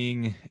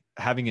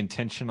having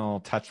intentional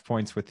touch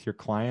points with your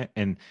client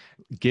and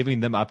giving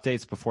them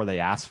updates before they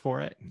ask for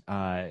it,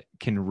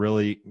 can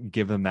really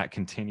give them that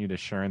continued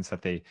assurance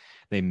that they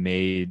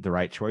made the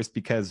right choice,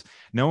 because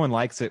no one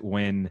likes it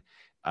when,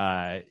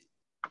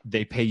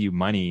 they pay you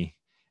money,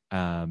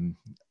 and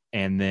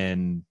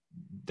then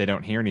they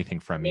don't hear anything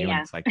from you. Yeah.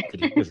 And it's like,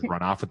 did you just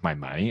run off with my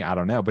money? I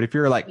don't know. But if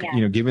you're like,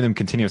 giving them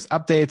continuous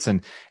updates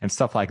and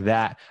stuff like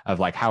that of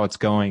like how it's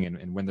going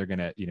and when they're going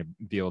to,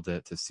 be able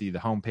to see the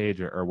homepage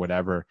or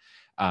whatever,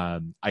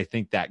 I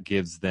think that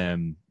gives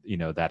them,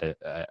 that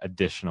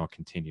additional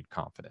continued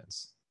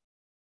confidence.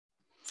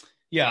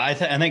 Yeah. I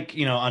think,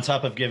 on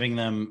top of giving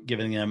them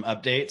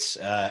updates,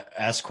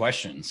 ask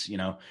questions.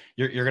 You're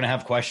going to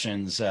have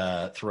questions,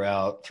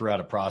 throughout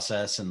a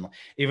process. And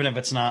even if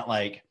it's not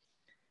like,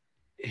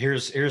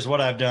 here's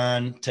what I've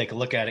done, take a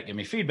look at it, give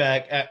me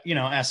feedback,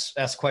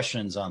 ask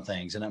questions on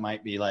things. And it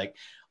might be like,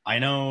 I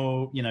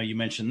know, you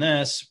mentioned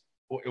this.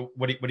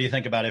 What do you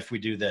think about if we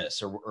do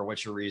this, or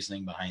what's your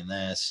reasoning behind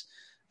this?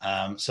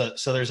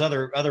 So there's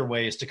other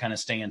ways to kind of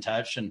stay in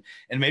touch, and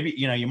maybe,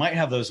 you might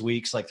have those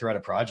weeks like throughout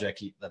a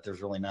project that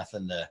there's really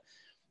nothing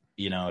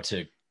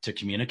to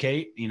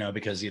communicate,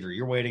 because either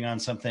you're waiting on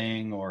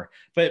something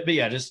but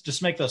yeah,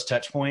 just make those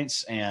touch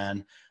points.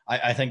 And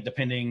I think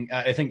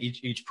I think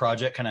each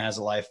project kind of has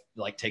a life,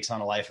 like takes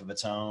on a life of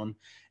its own,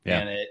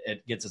 and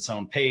it gets its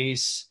own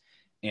pace,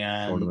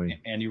 and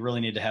totally. And you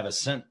really need to have a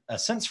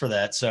sense for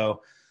that.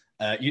 So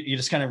you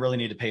just kind of really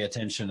need to pay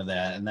attention to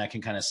that, and that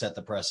can kind of set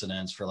the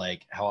precedence for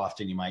like how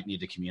often you might need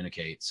to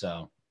communicate.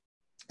 So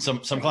some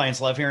clients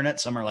love hearing it.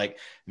 Some are like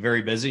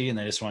very busy and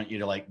they just want you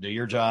to like do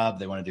your job.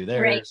 They want to do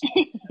theirs.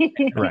 Right.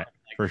 Right.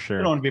 For sure.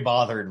 You don't want to be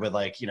bothered with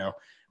like,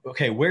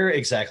 okay, where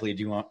exactly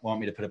do you want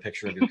me to put a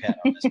picture of your cat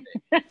on this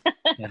page?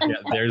 Yeah,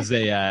 there's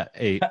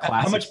a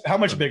classic. How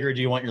much bigger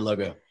do you want your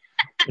logo?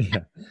 Yeah.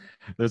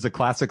 There's a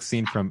classic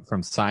scene from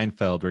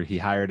Seinfeld where he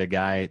hired a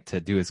guy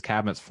to do his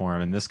cabinets for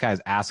him, and this guy's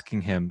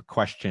asking him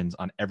questions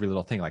on every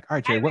little thing. Like, all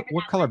right, Jay, what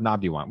color knob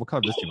do you want? What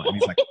color this do you want? And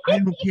he's like, I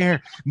don't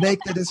care.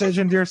 Make the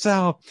decision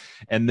yourself.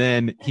 And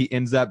then he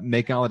ends up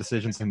making all the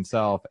decisions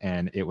himself,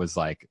 and it was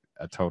like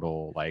a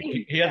total like.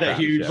 He had that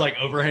huge like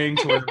overhang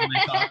to where when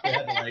they talk, they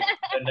had to like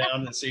bend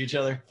down and see each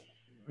other.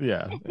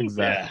 Yeah,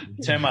 exactly.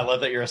 Yeah. Tim, I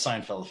love that you're a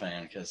Seinfeld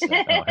fan because. Oh,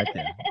 heck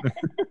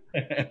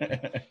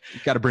yeah. You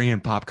got to bring in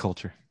pop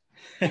culture.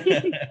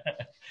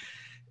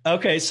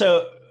 Okay,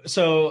 so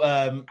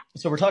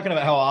we're talking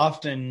about how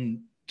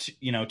often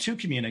to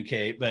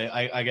communicate, but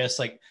I guess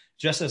like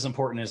just as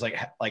important is like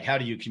how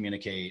do you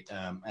communicate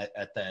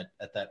at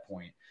that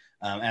point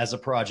as a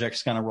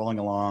project's kind of rolling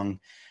along?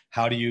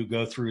 How do you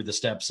go through the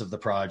steps of the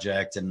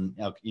project? And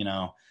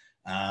the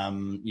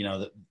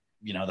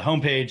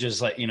homepage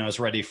is like is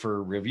ready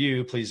for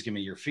review. Please give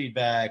me your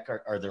feedback.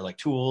 Are there like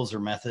tools or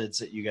methods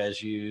that you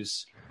guys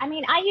use? I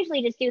mean, I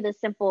usually just do the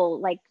simple,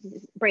 like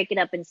break it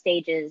up in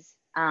stages,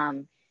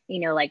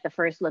 like the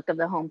first look of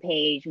the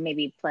homepage,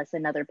 maybe plus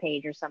another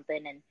page or something,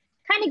 and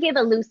kind of give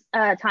a loose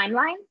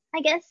timeline,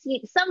 I guess,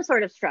 some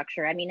sort of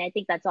structure. I mean, I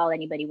think that's all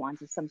anybody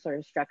wants is some sort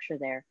of structure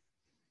there.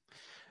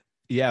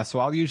 Yeah. So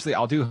I'll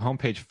do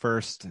homepage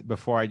first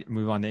before I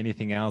move on to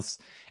anything else.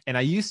 And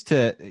I used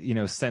to,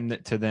 send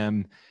it to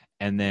them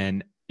and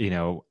then,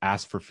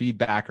 ask for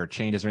feedback or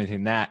changes or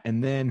anything like that.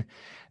 And then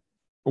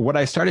what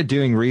I started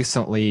doing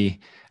recently,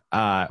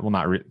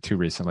 too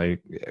recently,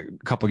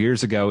 a couple of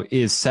years ago,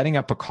 is setting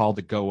up a call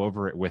to go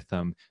over it with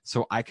them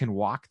so I can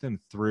walk them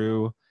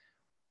through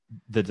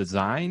the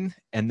design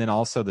and then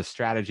also the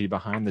strategy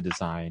behind the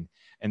design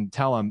and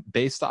tell them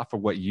based off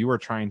of what you are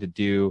trying to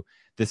do,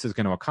 this is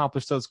going to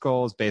accomplish those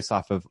goals based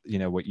off of,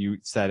 what you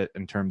said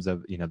in terms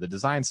of, the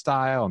design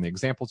style and the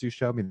examples you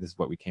showed me. This is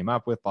what we came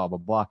up with, blah, blah,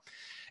 blah.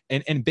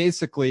 And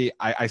basically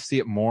I see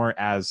it more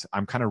as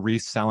I'm kind of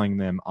reselling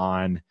them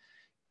on,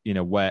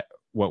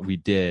 what we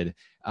did.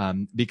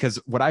 Because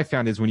what I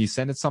found is when you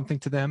send something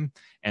to them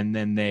and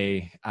then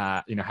they,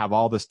 have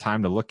all this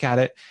time to look at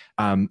it,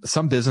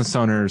 some business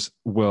owners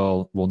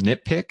will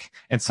nitpick,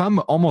 and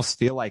some almost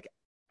feel like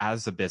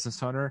as a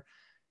business owner,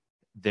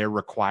 they're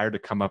required to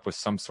come up with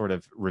some sort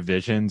of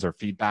revisions or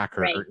feedback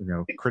or,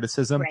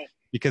 criticism,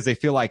 because they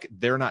feel like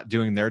they're not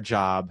doing their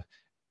job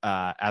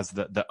as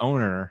the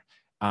owner,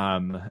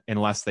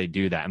 unless they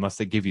do that, unless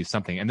they give you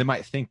something. And they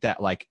might think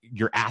that like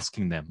you're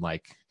asking them,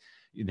 like,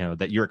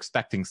 that you're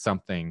expecting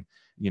something,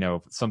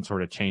 some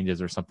sort of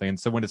changes or something. And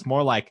so when it's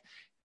more like,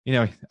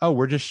 oh,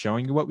 we're just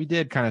showing you what we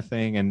did kind of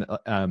thing. And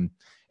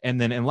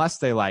then unless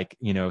they like,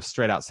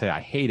 straight out say,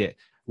 I hate it,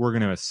 we're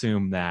going to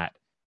assume that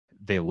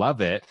they love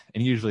it.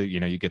 And usually,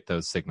 you get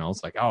those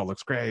signals like, oh, it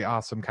looks great,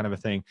 awesome kind of a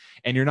thing.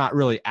 And you're not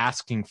really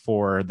asking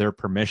for their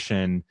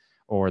permission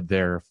or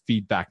their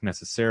feedback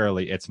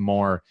necessarily. It's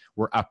more,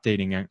 we're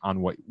updating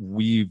on what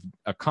we've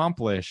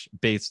accomplished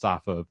based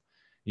off of,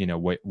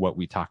 what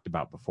we talked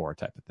about before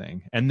type of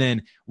thing. And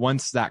then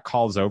once that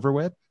call's over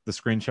with, the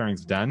screen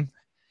sharing's done,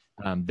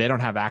 they don't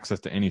have access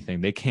to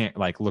anything. They can't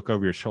like look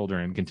over your shoulder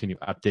and continue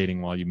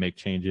updating while you make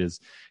changes.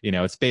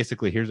 It's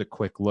basically, here's a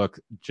quick look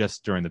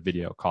just during the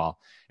video call.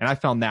 And I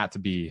found that to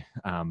be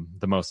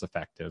the most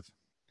effective.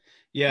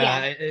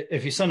 Yeah.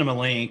 If you send them a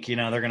link, they're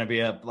going to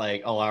be up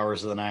like all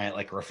hours of the night,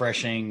 like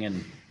refreshing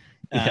and,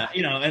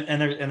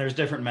 and there's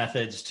different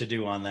methods to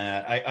do on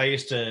that. I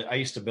used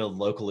to build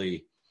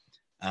locally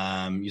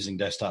using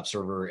desktop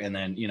server. And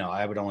then,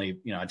 I would only,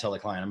 I'd tell the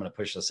client, I'm going to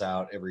push this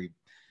out every,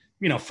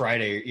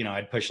 Friday,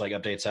 I'd push like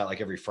updates out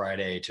like every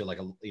Friday to like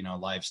a,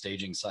 live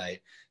staging site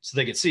so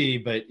they could see,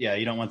 but yeah,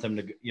 you don't want them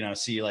to,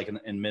 see like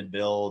in mid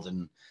build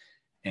and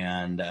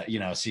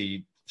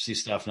see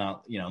stuff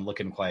not,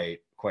 looking quite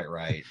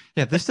right.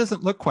 Yeah. This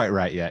doesn't look quite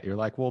right yet. You're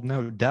like, well,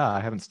 no, duh. I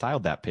haven't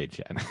styled that page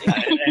yet.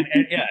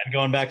 and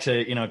going back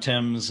to,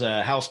 Tim's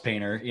house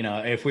painter,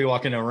 if we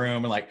walk into a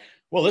room and like,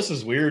 well, this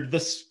is weird.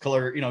 This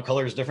color,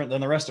 color is different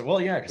than the rest of it.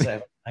 Well, yeah, because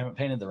I haven't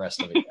painted the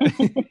rest of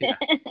it yet.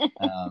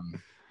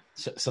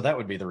 So that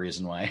would be the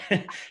reason why.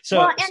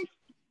 Go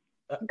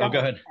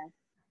ahead.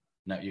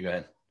 No, you go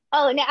ahead.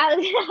 Oh, no, I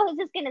was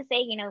just gonna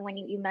say, when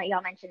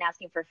y'all mentioned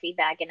asking for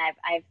feedback, and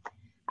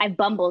I've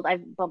bumbled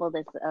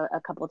this a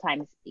couple of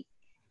times.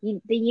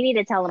 You need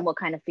to tell them what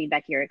kind of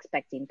feedback you're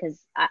expecting, because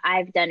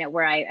I've done it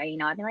where I've been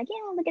like,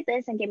 yeah, look at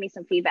this and give me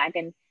some feedback,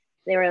 and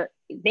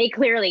they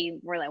clearly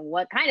were like,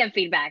 what kind of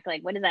feedback?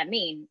 Like, what does that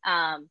mean?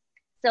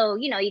 So,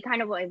 you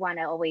kind of want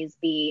to always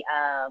be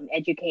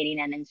educating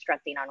and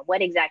instructing on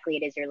what exactly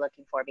it is you're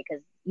looking for,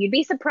 because you'd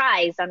be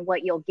surprised on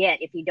what you'll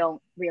get if you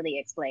don't really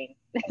explain.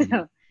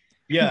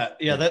 Yeah,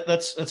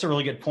 that's a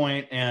really good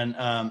point.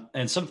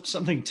 And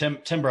something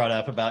Tim brought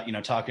up about,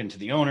 talking to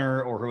the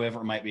owner or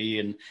whoever it might be,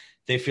 and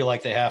they feel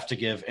like they have to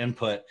give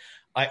input.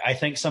 I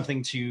think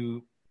something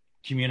to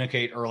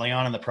communicate early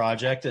on in the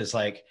project is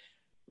like,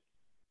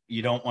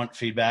 you don't want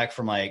feedback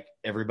from like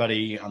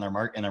everybody on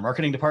in their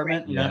marketing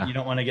department. Yeah. You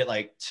don't want to get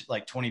like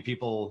 20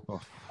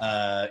 people,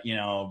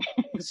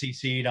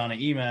 CC'd on an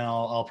email,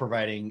 all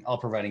providing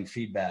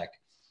feedback.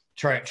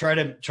 Try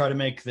to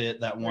make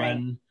that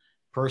one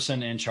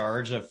person in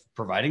charge of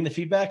providing the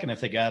feedback. And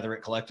if they gather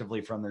it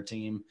collectively from their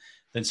team,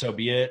 then so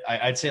be it.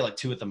 I'd say like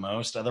 2 at the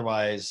most.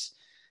 Otherwise,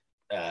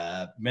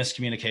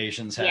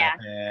 miscommunications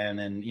happen.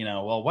 And,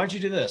 well, why'd you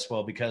do this?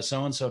 Well, because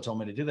so-and-so told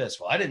me to do this.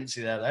 Well, I didn't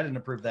see that. I didn't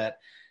approve that.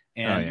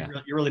 And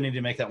you really need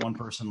to make that one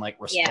person like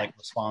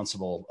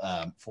responsible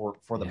for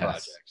the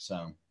project.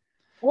 So,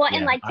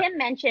 and like Tim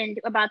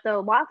mentioned about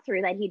the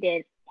walkthrough that he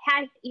did,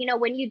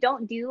 when you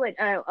don't do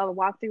a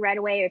walkthrough right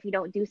away, or if you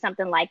don't do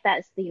something like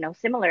that,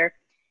 similar,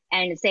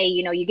 and say,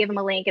 you give them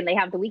a link and they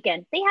have the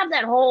weekend, they have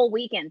that whole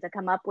weekend to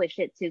come up with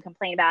shit to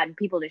complain about and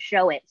people to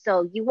show it.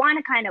 So you want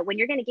to kind of, when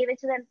you're going to give it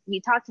to them, you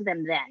talk to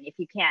them then, if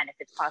you can, if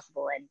it's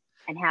possible,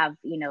 and have,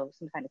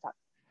 some kind of talk.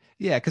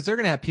 Yeah, because they're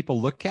going to have people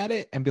look at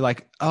it and be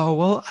like, oh,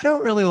 well, I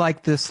don't really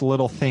like this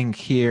little thing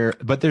here,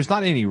 but there's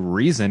not any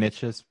reason. It's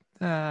just,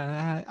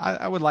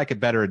 I would like it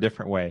better a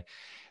different way.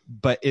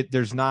 But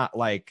it's not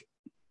like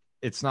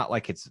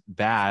it's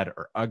bad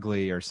or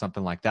ugly or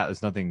something like that.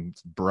 There's nothing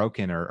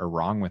broken or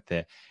wrong with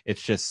it.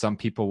 It's just some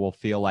people will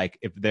feel like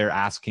if they're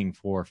asking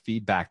for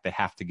feedback, they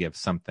have to give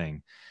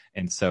something.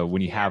 And so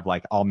when you have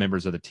like all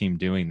members of the team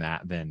doing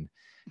that, then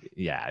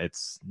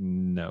it's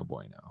no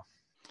bueno.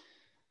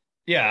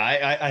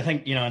 Yeah, I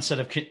think, instead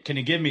of can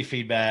you give me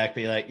feedback,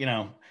 be like,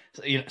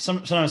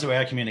 sometimes the way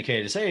I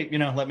communicate is, hey,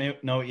 let me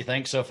know what you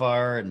think so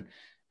far, and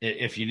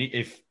if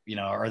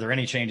are there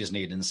any changes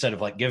needed, instead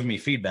of like give me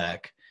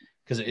feedback,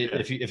 because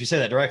if you say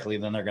that directly,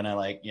 then they're gonna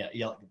like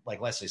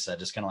like Leslie said,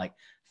 just kind of like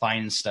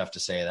find stuff to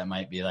say that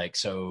might be like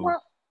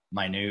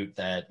minute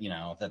that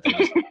that they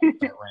just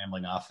start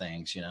rambling off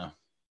things.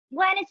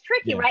 Well, and it's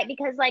tricky, right?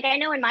 Because like I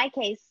know in my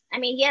case, I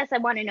mean, yes, I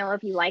want to know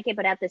if you like it,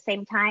 but at the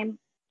same time,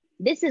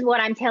 this is what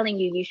I'm telling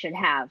you you should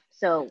have.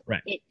 So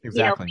right. it,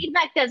 Exactly.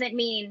 feedback doesn't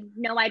mean,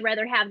 no, I'd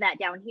rather have that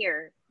down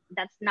here.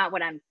 That's not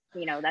what I'm,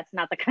 that's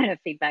not the kind of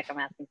feedback I'm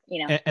asking,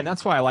 And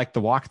that's why I like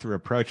the walkthrough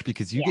approach,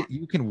 because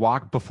you can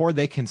walk before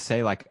they can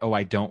say like, oh,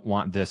 I don't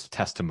want this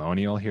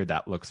testimonial here.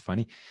 That looks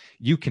funny.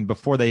 You can,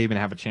 before they even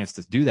have a chance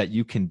to do that,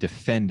 you can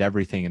defend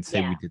everything and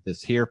say, we did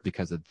this here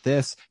because of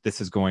this.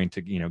 This is going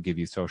to, give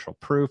you social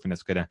proof, and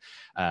it's going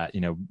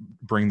to,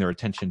 bring their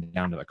attention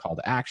down to the call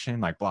to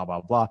action, like blah,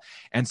 blah, blah.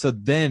 And so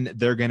then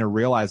they're going to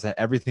realize that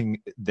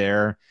everything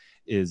there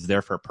is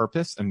there for a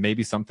purpose, and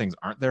maybe some things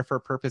aren't there for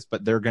a purpose,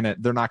 but they're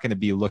not going to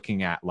be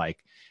looking at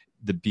like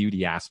the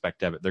beauty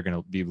aspect of it. They're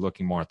going to be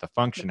looking more at the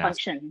function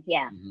aspect.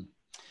 Yeah. Mm-hmm.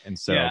 And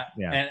so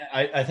and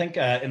I think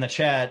in the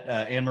chat,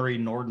 Anne-Marie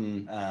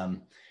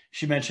Norden,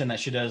 she mentioned that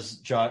she does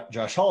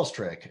Josh Hall's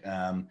trick,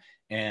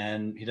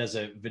 and he does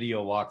a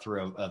video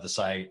walkthrough of the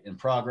site in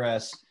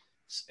progress,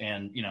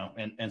 and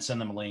and send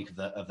them a link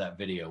of that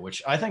video,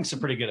 which I think is a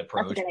pretty good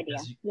approach. That's a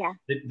good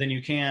idea. Then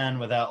you can,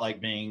 without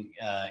like being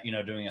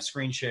doing a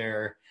screen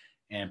share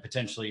and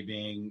potentially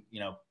being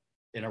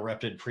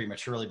interrupted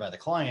prematurely by the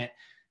client,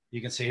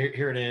 you can see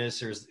here it is,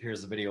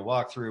 here's the video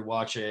walkthrough,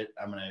 watch it,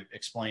 I'm going to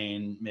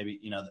explain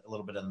maybe a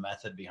little bit of the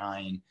method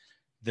behind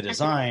the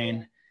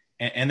design,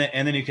 and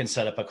then you can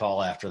set up a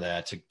call after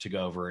that to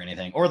go over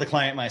anything, or the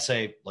client might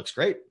say, looks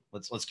great,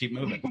 let's keep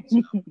moving.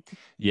 So.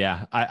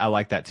 Yeah, I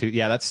like that too.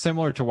 Yeah, that's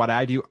similar to what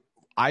I do.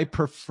 I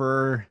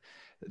prefer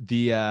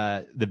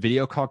the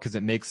video call because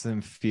it makes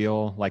them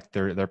feel like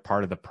they're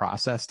part of the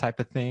process type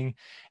of thing.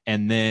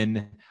 And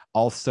then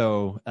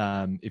also,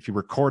 if you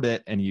record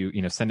it and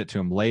you send it to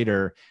them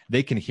later,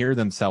 they can hear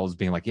themselves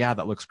being like, yeah,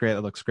 that looks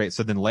great.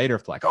 So then later,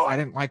 if like, oh, I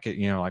didn't like it,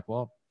 like,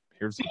 well,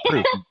 here's the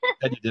proof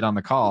that you did on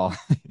the call.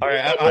 All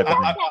right,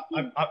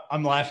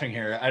 I'm laughing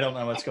here. I don't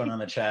know what's going on in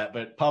the chat,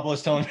 but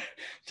Pablo's telling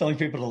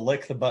people to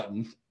lick the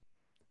button.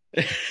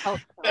 Oh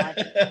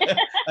God!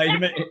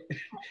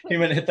 He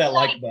meant hit that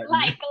like button.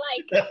 Like.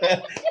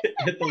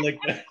 Hit the like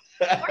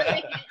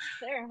button.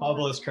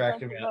 Pablo's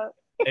cracking me up.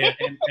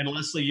 And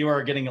Leslie, you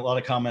are getting a lot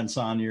of comments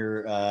on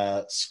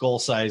your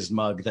skull-sized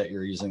mug that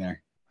you're using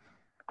there.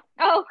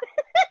 Oh,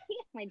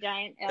 my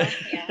giant L.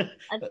 Yeah,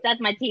 that's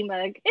my tea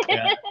mug.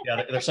 yeah,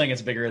 they're saying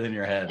it's bigger than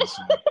your head.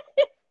 So.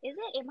 Is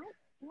it? It might.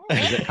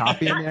 Yeah. Is it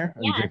coffee in there?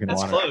 Yeah,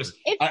 that's close.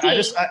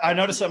 I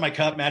noticed that my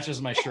cup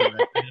matches my shirt.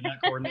 I did not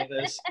coordinate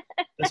this.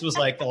 This was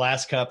like the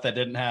last cup that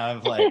didn't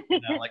have like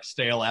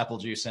stale apple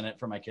juice in it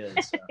for my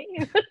kids. So.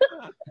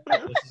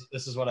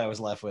 This is what I was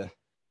left with.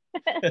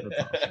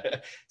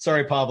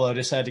 Sorry, Pablo.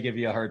 Just had to give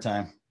you a hard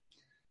time.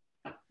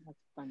 That's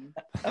funny.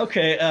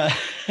 Okay.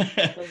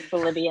 Those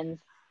Bolivians.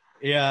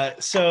 Yeah.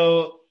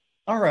 So,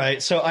 all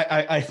right. So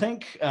I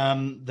think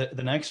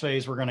the next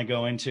phase we're going to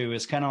go into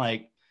is kind of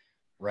like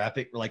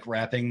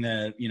wrapping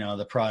the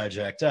the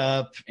project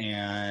up,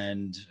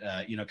 and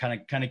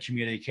kind of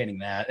communicating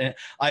that. And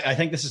I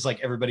think this is like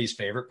everybody's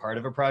favorite part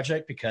of a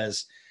project,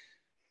 because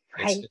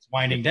it's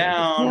winding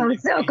down.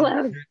 So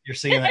close. You're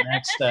seeing that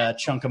next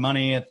chunk of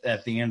money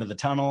at the end of the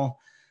tunnel.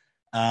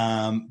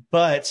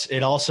 But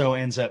it also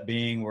ends up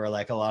being where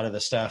like a lot of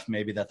the stuff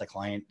maybe that the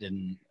client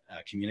didn't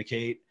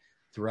communicate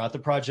throughout the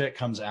project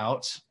comes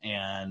out,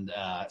 and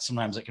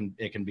sometimes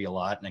it can be a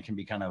lot, and it can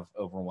be kind of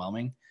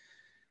overwhelming.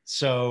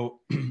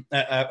 So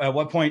at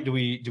what point do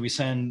we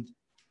send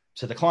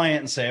to the client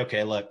and say,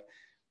 okay, look,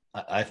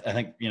 I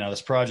think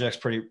this project's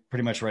pretty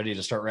much ready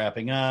to start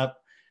wrapping up.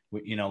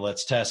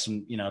 Let's test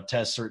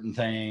certain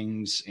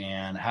things,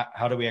 and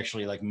how do we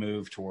actually like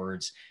move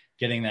towards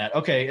getting that?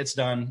 Okay, it's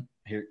done.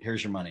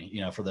 Here's your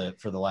money, for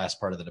the last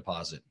part of the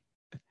deposit.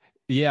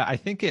 Yeah, I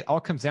think it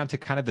all comes down to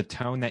kind of the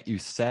tone that you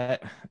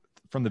set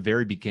from the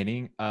very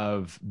beginning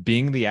of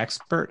being the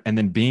expert and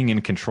then being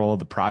in control of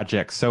the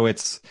project. So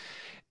it's,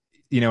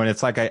 and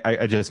it's like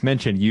I just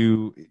mentioned,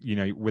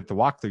 with the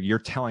walkthrough, you're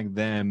telling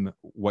them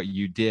what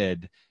you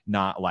did,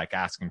 not like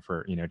asking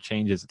for,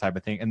 changes, the type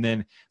of thing. And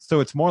then, so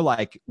it's more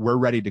like we're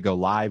ready to go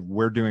live.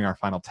 We're doing our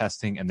final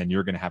testing, and then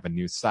you're going to have a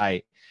new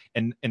site.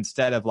 And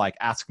instead of like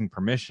asking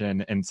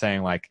permission and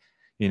saying like,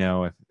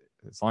 if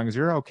as long as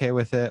you're okay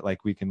with it,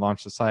 like we can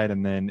launch the site.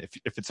 And then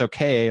if it's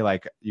okay,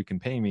 like you can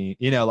pay me,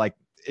 like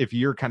if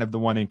you're kind of the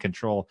one in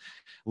control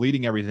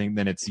leading everything,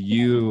 then it's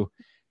you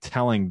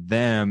telling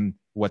them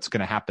what's going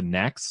to happen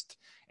next.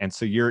 And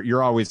so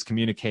you're always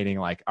communicating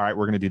like, all right,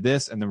 we're going to do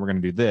this, and then we're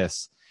going to do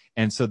this.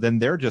 And so then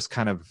they're just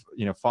kind of,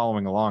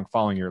 following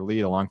your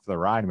lead along for the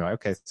ride, and be like,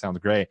 okay, sounds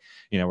great,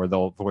 where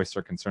they'll voice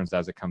their concerns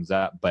as it comes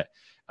up. But,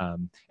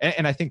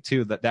 and I think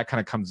too, that kind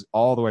of comes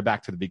all the way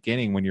back to the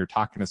beginning when you're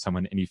talking to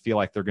someone and you feel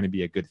like they're going to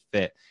be a good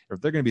fit, or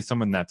if they're going to be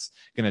someone that's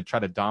going to try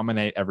to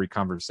dominate every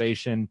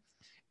conversation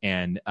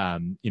and,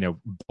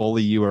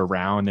 bully you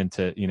around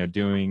into,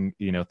 doing,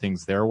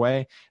 things their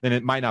way, then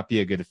it might not be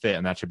a good fit.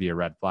 And that should be a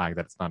red flag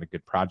that it's not a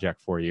good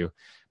project for you.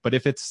 But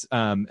if it's,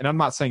 and I'm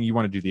not saying you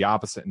want to do the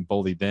opposite and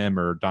bully them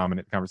or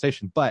dominate the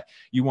conversation, but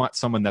you want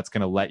someone that's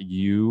going to let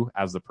you,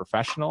 as the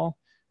professional,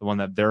 the one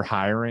that they're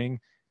hiring,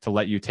 to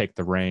let you take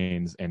the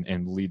reins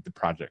and lead the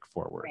project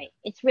forward. Right.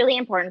 It's really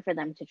important for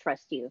them to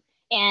trust you.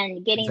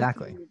 And getting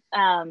Exactly.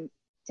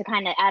 to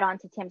kind of add on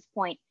to Tim's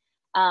point,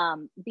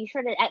 be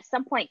sure to at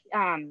some point,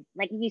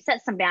 like you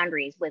set some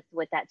boundaries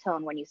with that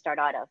tone when you start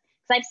auto.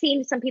 Because I've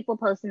seen some people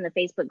post in the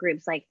Facebook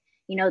groups like,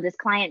 this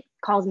client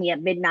calls me at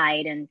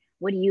midnight, and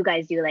what do you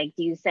guys do? Like,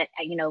 do you set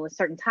a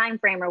certain time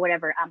frame or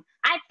whatever?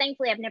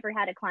 I've never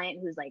had a client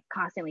who's like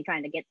constantly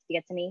trying to get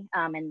to me,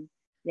 and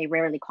they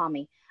rarely call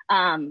me.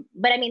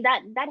 But I mean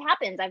that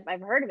happens.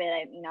 I've heard of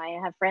it. I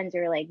have friends who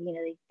are like,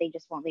 they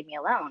just won't leave me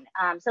alone.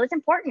 So it's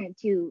important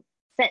to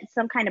set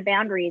some kind of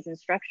boundaries and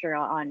structure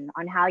on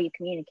how you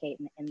communicate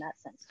in that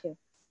sense too.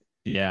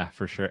 Yeah,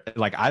 for sure.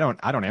 Like I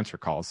don't answer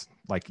calls.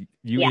 Like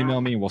you Yeah. email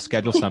me, we'll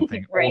schedule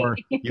something, Right. or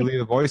you leave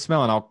a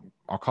voicemail and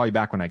I'll call you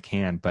back when I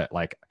can. But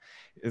like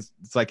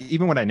it's like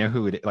even when I know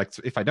who it is, like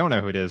if I don't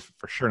know who it is,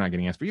 for sure not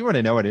getting answered. But even when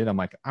I know it is, I'm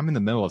like, I'm in the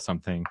middle of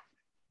something.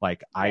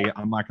 Like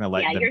I'm not gonna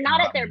let. Yeah, them you're not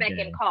at their beck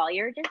and call.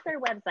 You're just their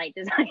website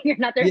designer. You're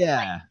not their.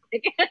 Yeah.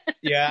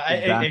 Yeah,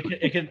 Exactly.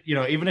 it can,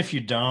 even if you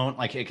don't,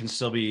 like, it can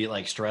still be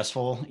like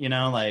stressful,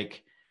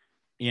 like,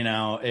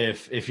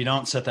 if you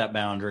don't set that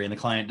boundary and the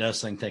client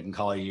does think they can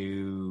call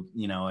you,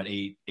 at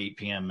 8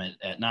 p.m.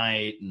 at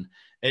night, and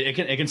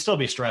it can still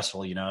be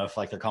stressful, if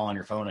like they're calling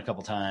your phone a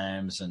couple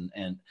times.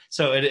 And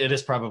so it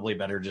is probably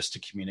better just to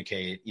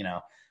communicate,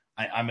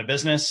 I'm a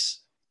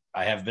business,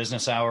 I have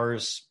business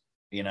hours,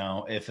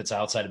 if it's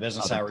outside of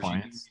business Other hours,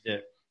 clients.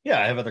 I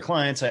have other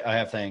clients, I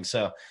have things.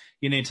 So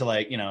you need to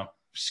like,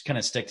 just kind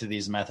of stick to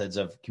these methods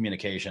of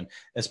communication,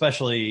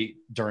 especially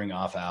during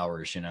off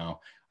hours.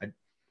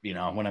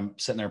 When I'm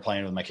sitting there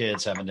playing with my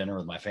kids, having dinner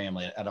with my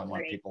family, I don't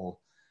want people,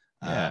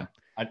 I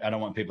don't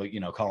want people,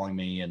 calling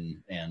me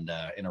and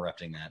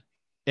interrupting that.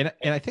 And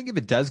I think if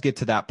it does get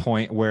to that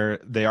point where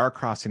they are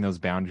crossing those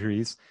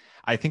boundaries,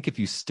 I think if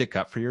you stick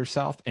up for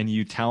yourself and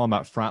you tell them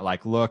up front,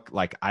 like, look,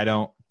 like I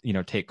don't,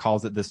 take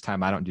calls at this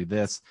time, I don't do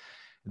this,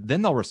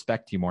 then they'll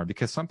respect you more,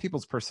 because some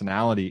people's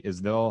personality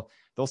is they'll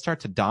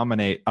start to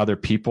dominate other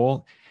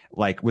people,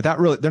 like without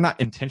really, they're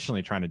not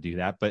intentionally trying to do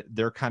that, but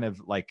they're kind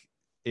of like,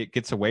 it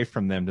gets away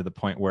from them to the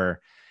point where,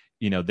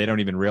 they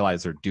don't even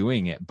realize they're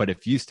doing it. But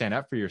if you stand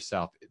up for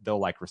yourself, they'll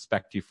like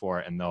respect you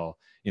for it, and they'll,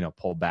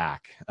 pull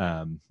back.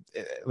 At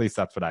least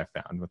that's what I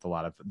found with a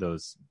lot of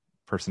those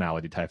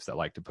personality types that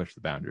like to push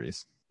the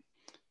boundaries.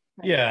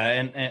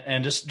 Yeah.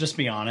 And just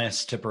be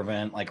honest to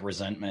prevent like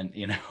resentment,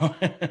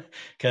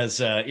 because,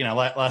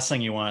 last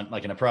thing you want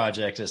like in a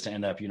project is to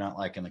end up you not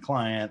liking the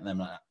client, them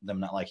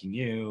not liking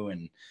you,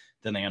 and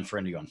then they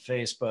unfriend you on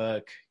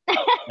Facebook.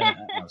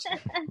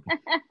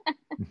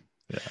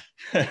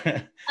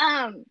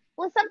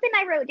 Well, something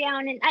I wrote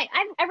down, and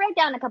I wrote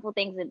down a couple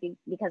things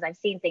because I've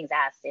seen things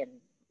asked in,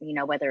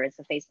 whether it's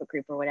a Facebook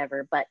group or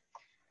whatever, but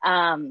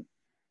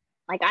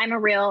like I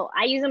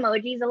use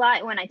emojis a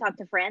lot when I talk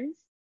to friends.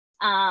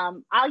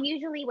 I'll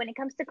usually, when it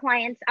comes to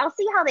clients, I'll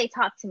see how they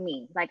talk to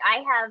me. Like I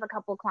have a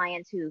couple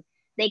clients who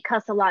they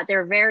cuss a lot.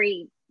 They're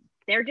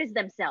just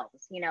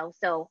themselves,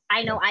 so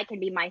I know I can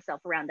be myself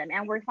around them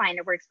and we're fine.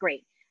 It works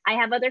great. I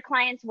have other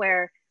clients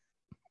where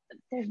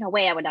there's no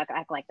way I would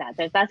act like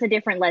that. That's a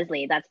different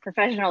Leslie. That's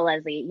professional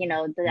Leslie.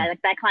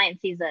 That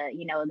client sees the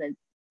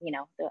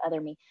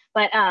other me.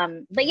 But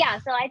yeah,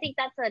 so I think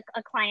that's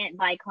a client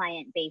by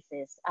client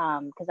basis.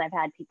 Because I've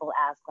had people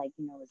ask like,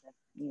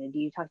 do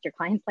you talk to your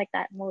clients like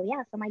that? Well,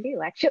 yeah, some I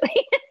do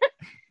actually.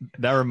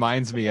 That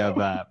reminds me of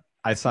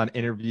I saw an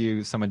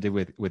interview someone did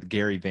with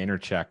Gary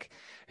Vaynerchuk,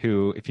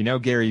 who, if you know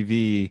Gary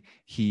V,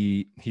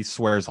 he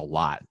swears a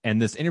lot.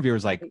 And this interviewer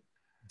was like,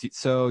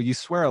 so you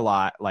swear a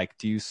lot, like,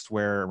 do you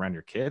swear around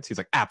your kids? He's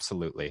like,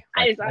 absolutely.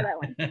 Like, I saw that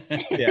one.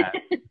 Yeah.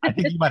 I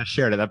think you might have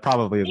shared it. That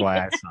probably is why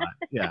I saw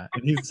it. Yeah.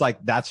 And he's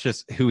like, that's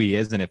just who he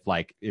is. And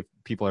if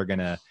people are going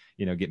to,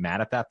 get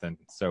mad at that, then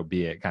so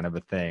be it, kind of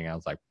a thing. I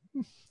was like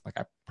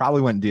I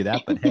probably wouldn't do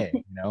that, but hey,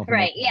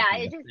 Right. Yeah.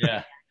 It just,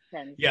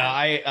 yeah.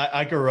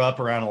 I grew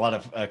up around a lot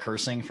of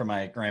cursing from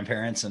my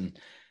grandparents, and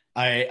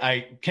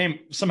I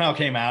somehow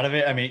came out of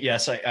it. I mean,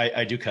 yes,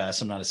 I do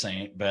cuss. I'm not a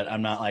saint, but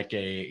I'm not like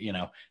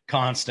a,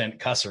 constant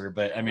cusser.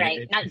 But I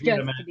mean, not just to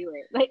do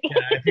it. Like,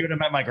 if you would have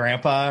met my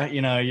grandpa,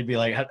 you'd be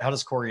like, how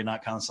does Corey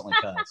not constantly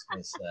cuss?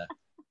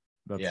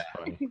 That's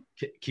funny.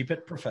 Keep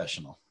it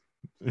professional.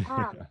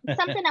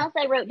 Something else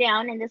I wrote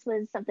down, and this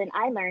was something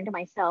I learned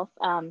myself.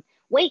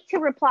 Wait to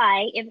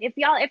reply.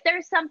 If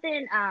there's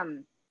something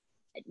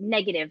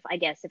negative, I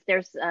guess, if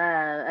there's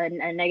a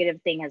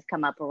negative thing has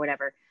come up or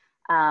whatever,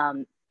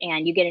 and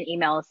you get an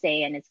email,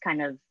 say, and it's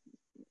kind of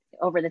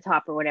over the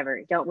top or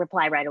whatever, don't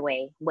reply right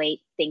away.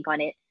 Wait, think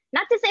on it.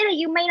 Not to say that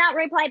you may not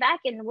reply back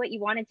in what you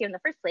wanted to in the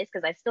first place,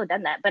 because I've still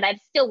done that, but I've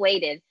still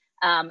waited,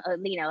 at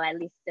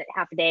least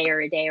half a day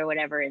or a day or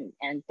whatever, and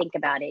think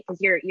about it,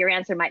 because your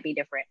answer might be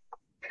different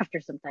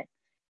after some time.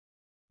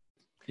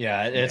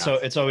 Yeah,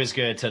 it's always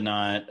good to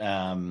not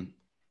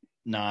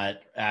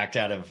act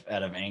out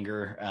of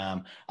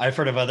anger. I've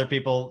heard of other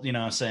people,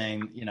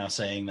 saying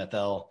that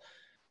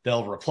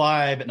they'll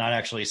reply but not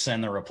actually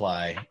send the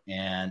reply,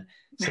 and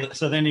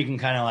So then you can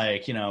kind of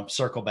like,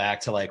 circle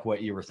back to like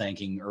what you were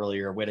thinking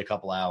earlier, wait a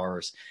couple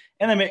hours,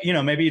 and then,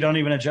 maybe you don't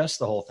even adjust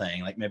the whole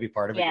thing. Like maybe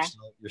part of it,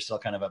 you're still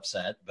kind of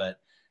upset, but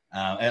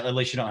at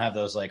least you don't have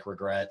those like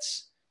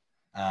regrets,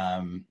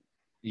 of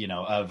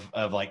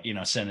like,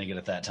 sending it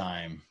at that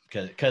time.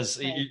 Cause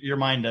your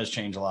mind does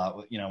change a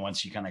lot,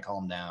 once you kind of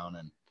calm down.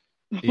 And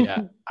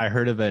yeah, I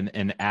heard of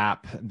an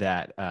app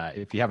that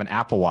if you have an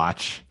Apple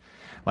Watch,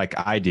 like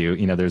I do,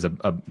 there's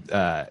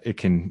it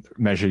can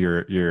measure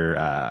your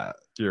heart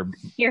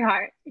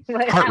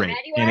rate.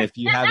 And if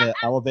you have an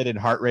elevated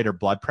heart rate or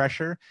blood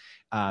pressure,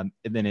 and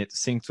then it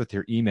syncs with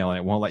your email and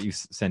it won't let you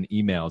send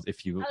emails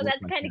if you. Oh, that's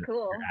kind of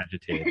cool. You're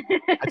agitated.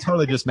 I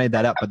totally just made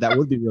that up, but that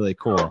would be really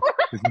cool.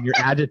 Because when you're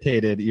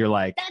agitated, you're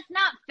like, that's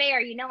not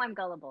fair. I'm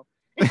gullible.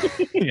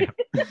 Yeah.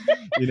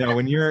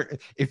 When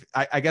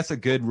I guess a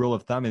good rule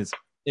of thumb is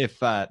if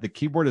the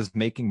keyboard is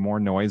making more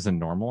noise than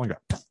normal,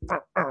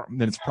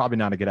 then it's probably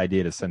not a good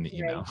idea to send the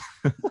email.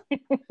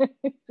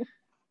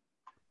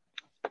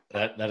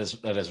 Right. That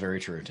is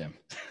very true, Tim.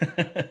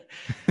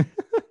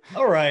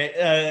 All right.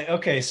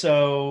 Okay.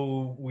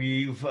 So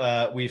we've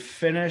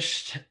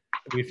finished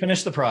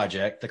the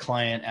project. The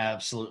client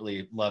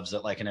absolutely loves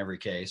it, like in every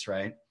case,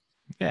 right?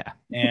 Yeah.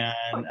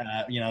 And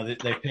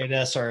they paid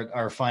us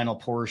our final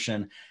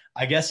portion.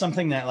 I guess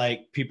something that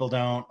like people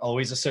don't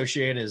always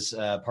associate is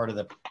part of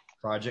the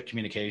project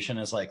communication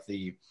is like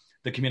the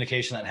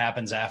communication that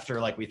happens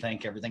after, like we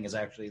think everything is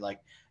actually like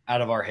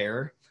out of our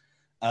hair.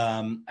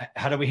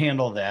 How do we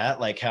handle that?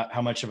 Like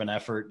how much of an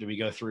effort do we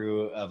go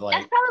through of like?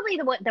 That's probably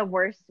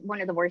one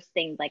of the worst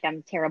things. Like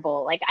I'm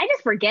terrible. Like I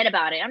just forget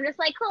about it. I'm just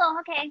like, cool,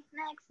 okay,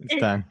 next.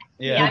 It's done.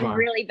 Yeah, I'm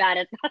really bad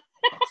at that.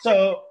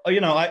 So,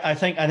 I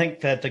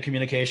think that the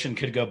communication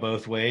could go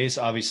both ways.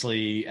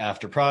 Obviously,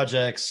 after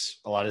projects,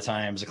 a lot of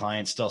times the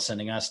client's still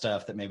sending us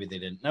stuff that maybe they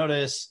didn't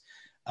notice.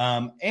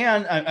 And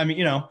I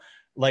mean,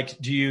 like,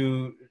 do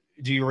you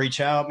reach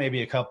out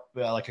maybe a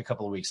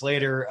couple of weeks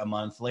later, a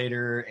month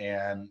later,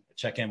 and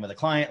check in with a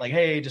client? Like,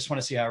 hey, just want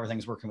to see how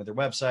everything's working with their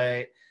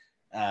website.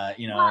 Have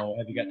you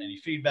gotten any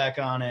feedback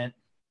on it?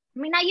 I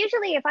mean,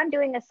 if I'm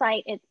doing a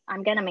site,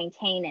 I'm going to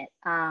maintain it.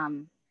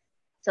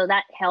 So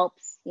that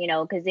helps,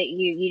 because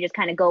you just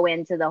kind of go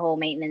into the whole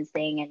maintenance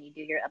thing and you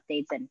do your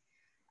updates. And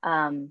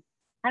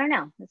I don't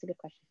know. That's a good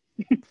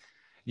question.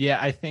 Yeah,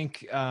 I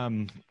think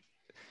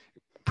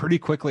pretty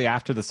quickly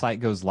after the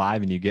site goes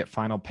live and you get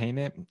final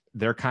payment,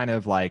 they're kind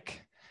of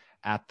like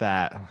at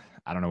that,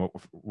 I don't know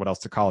what else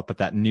to call it, but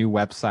that new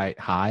website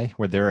high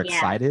where they're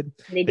excited.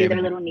 They do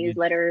their little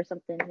newsletter or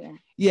something.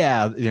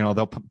 Yeah.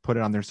 They'll put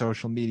it on their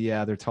social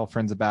media. They'll tell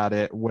friends about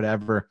it,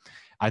 whatever.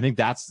 I think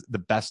that's the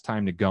best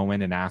time to go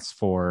in and ask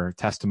for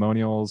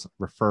testimonials,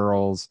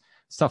 referrals,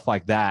 stuff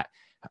like that.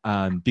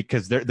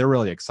 Because they're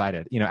really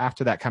excited.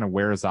 After that kind of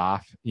wears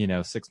off,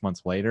 6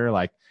 months later,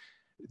 like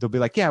they'll be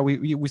like, yeah,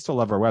 we still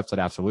love our website.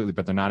 Absolutely.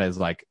 But they're not as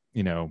like,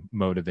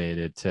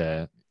 motivated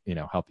to,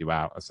 help you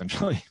out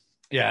essentially.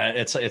 Yeah.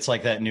 It's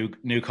like that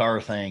new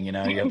car thing, you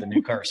have the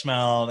new car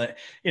smell that,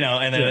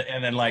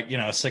 and then like,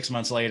 6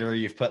 months later,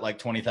 you've put like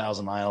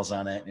 20,000 miles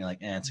on it and you're like,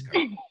 it's a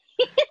car.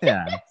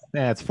 Yeah,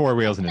 it's 4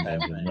 wheels and an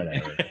engine,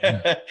 whatever.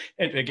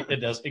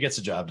 It gets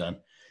the job done.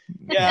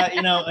 Yeah.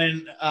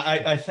 And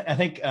I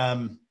think,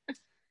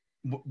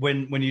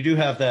 when you do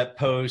have that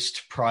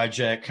post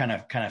project kind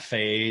of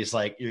phase,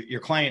 like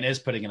your client is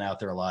putting it out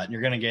there a lot, and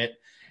you're going to get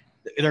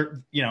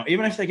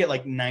even if they get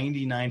like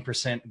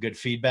 99% good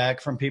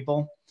feedback from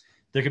people,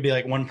 there could be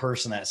like one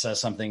person that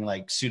says something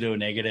like pseudo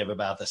negative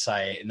about the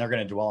site, and they're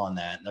going to dwell on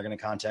that, and they're going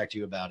to contact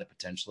you about it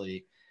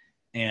potentially.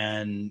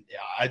 And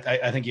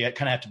I think you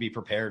kind of have to be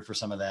prepared for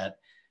some of that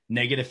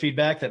negative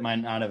feedback that might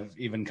not have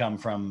even come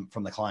from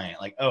the client.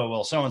 Like, oh,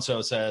 well,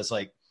 so-and-so says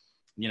like,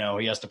 he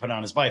has to put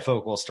on his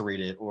bifocals to read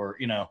it, or,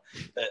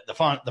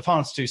 the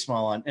font's too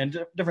small,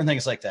 and different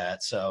things like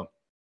that. So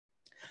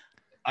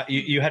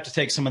you have to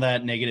take some of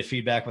that negative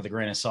feedback with a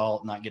grain of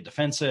salt, not get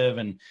defensive,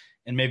 and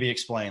maybe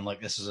explain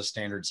like, this is a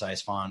standard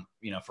size font,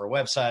 for a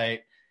website.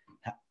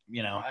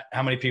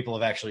 How many people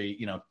have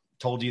actually,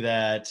 told you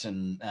that,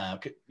 and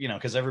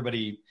because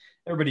everybody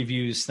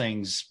views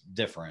things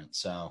different.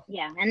 So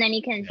yeah, and then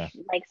you can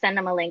like send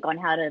them a link on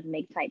how to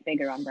make type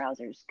bigger on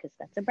browsers, because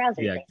that's a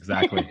browser thing.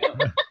 Exactly.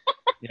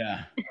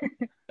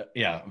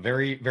 Yeah,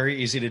 very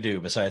very easy to do,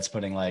 besides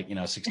putting like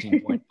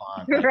 16-point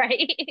font like,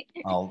 right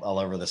all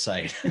over the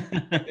site.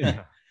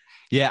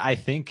 Yeah, I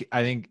think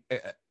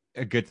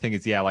a good thing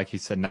is, like you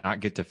said,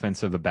 not get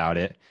defensive about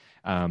it,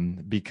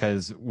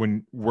 because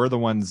when we're the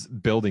ones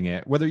building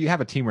it, whether you have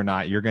a team or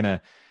not, you're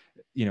gonna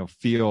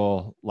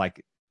feel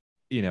like,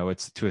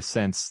 it's to a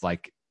sense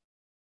like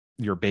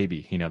your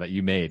baby, that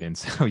you made. And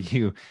so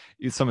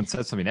someone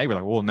says something negative,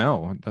 like, well,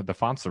 no, the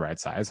font's the right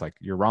size. Like,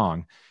 you're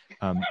wrong.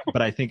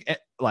 But I think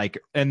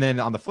and then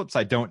on the flip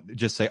side, don't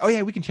just say, oh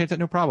yeah, we can change that.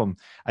 No problem.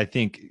 I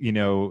think,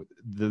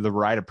 the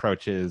right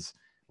approach is,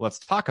 let's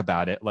talk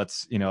about it.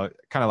 Let's, kind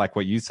of like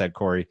what you said,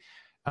 Corey,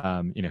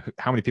 how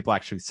many people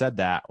actually said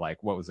that?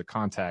 Like, what was the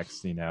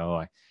context?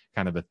 Like,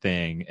 kind of a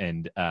thing.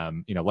 And,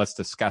 let's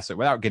discuss it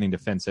without getting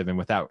defensive and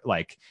without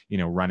like,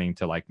 running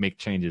to like make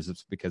changes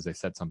just because they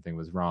said something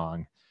was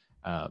wrong.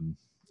 I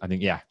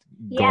think,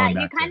 going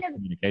back to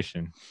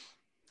communication.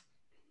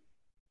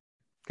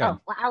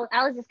 Well,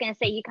 I was just going to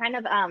say, you kind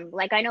of,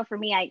 like, I know for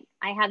me,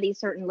 I have these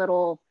certain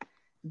little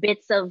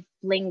bits of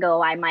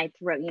lingo I might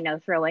throw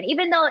in,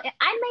 even though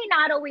I may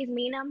not always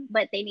mean them,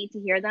 but they need to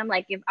hear them.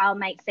 Like if I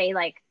might say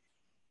like,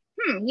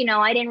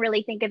 I didn't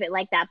really think of it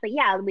like that, but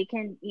yeah, we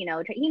can, you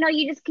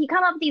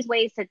come up with these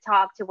ways to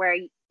talk to where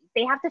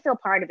they have to feel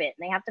part of it,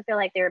 and they have to feel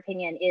like their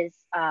opinion is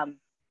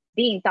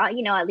being thought,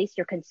 at least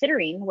you're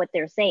considering what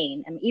they're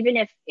saying. And even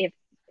if it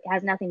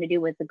has nothing to do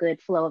with the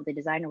good flow of the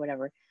design or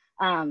whatever.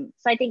 So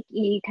I think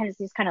you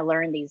kind of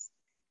learn these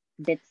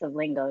bits of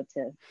lingo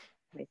to,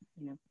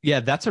 Yeah,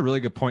 that's a really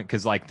good point.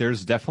 Cause like,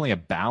 there's definitely a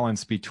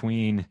balance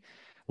between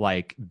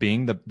like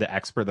being the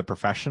expert, the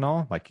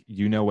professional, like,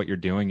 what you're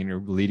doing and you're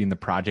leading the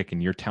project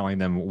and you're telling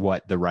them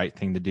what the right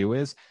thing to do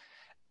is,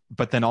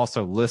 but then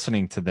also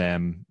listening to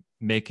them,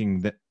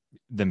 making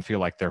them feel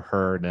like they're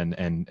heard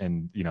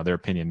and, their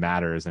opinion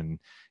matters, and,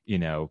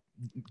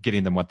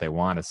 getting them what they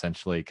want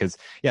essentially. Cause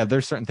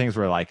there's certain things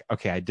where like,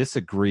 okay, I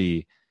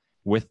disagree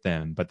with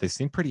them, but they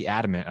seem pretty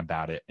adamant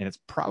about it, and it's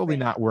probably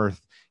not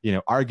worth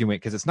arguing,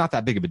 because it's not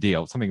that big of a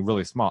deal. It's something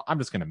really small. I'm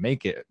just going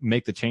to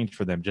make the change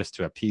for them just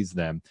to appease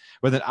them.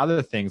 But then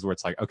other things where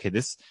it's like, okay,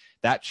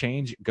 that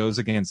change goes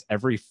against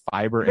every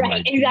fiber in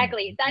my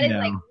exactly. That is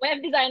like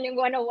web designing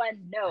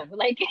 101. No,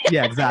 like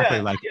yeah,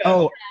 exactly. Like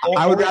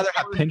I would rather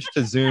have pinch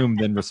to zoom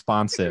than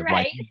responsive.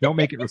 Right. Like, don't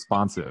make it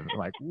responsive.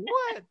 Like,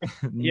 what?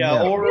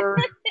 No.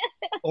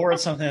 Or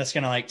it's something that's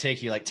going to like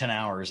take you like 10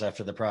 hours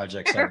after the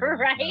project's over.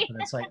 Right.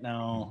 And it's like,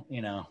 no,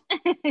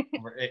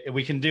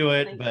 we can do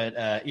it, but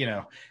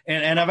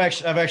and I've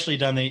actually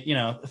done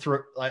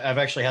I've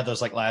actually had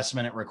those like last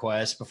minute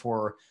requests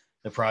before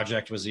the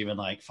project was even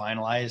like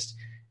finalized.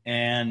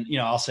 And,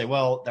 I'll say,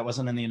 well, that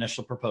wasn't in the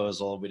initial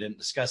proposal. We didn't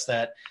discuss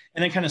that.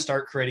 And then kind of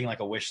start creating like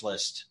a wish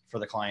list for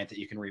the client that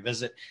you can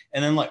revisit.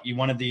 And then look, you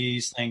wanted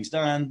these things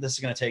done. This is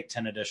going to take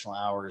 10 additional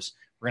hours.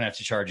 We're going to have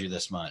to charge you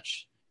this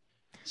much.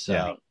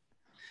 So,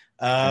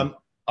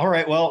 all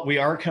right. Well, we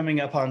are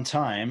coming up on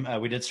time.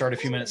 We did start a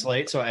few minutes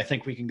late, so I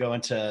think we can go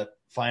into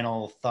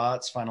final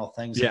thoughts, final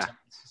things to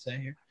say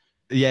here.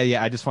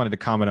 Yeah. I just wanted to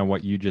comment on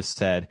what you just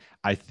said.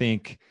 I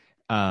think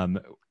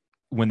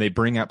when they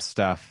bring up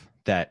stuff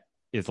that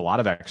is a lot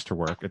of extra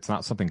work, it's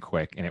not something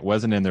quick, and it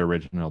wasn't in the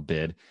original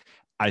bid,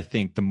 I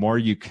think the more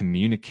you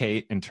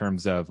communicate in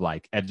terms of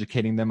like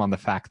educating them on the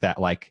fact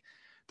that like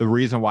the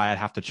reason why I'd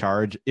have to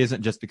charge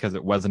isn't just because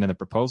it wasn't in the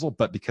proposal,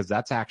 but because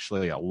that's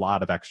actually a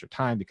lot of extra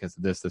time because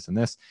of this, and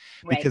this.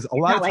 Right. Because a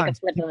lot of times,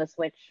 like a flip of a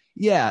switch.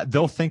 Yeah,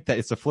 they'll think that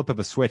it's a flip of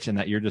a switch and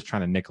that you're just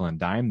trying to nickel and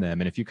dime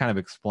them. And if you kind of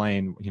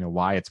explain,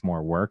 why it's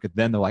more work,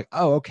 then they're like,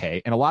 oh,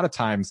 okay. And a lot of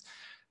times,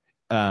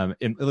 in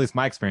at least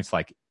my experience,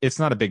 like, it's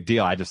not a big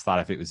deal. I just thought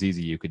if it was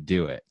easy, you could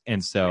do it.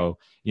 And so,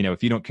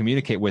 if you don't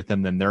communicate with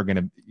them, then they're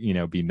going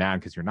to, be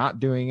mad because you're not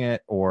doing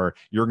it, or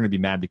you're going to be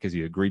mad because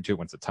you agreed to it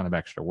when it's a ton of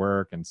extra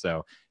work. And so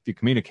if you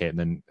communicate,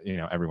 then,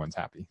 everyone's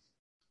happy.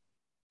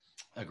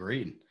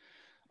 Agreed.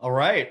 All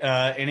right.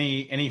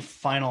 Any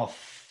final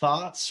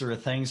thoughts or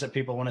things that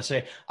people want to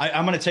say?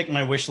 I'm going to take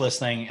my wish list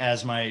thing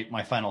as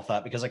my final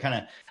thought, because I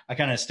kind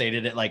of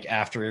stated it like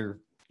after,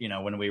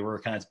 when we were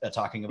kind of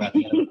talking about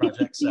the end of the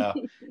project. So,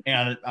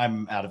 and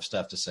I'm out of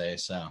stuff to say.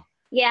 So,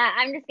 yeah,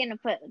 I'm just going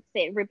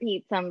to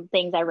repeat some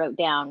things I wrote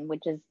down,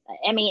 which is,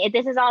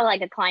 this is all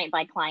like a client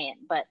by client,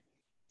 but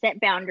set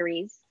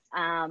boundaries,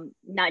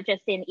 not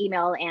just in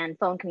email and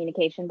phone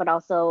communication, but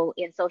also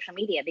in social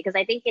media, because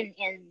I think in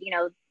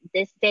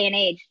this day and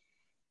age,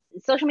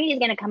 social media is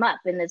going to come up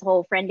in this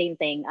whole friending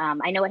thing.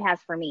 I know it has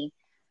for me.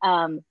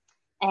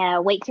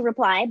 Wait to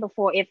reply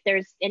before, if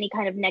there's any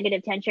kind of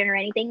negative tension or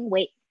anything,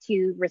 wait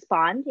to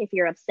respond if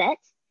you're upset.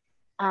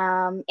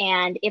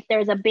 And if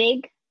there's a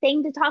big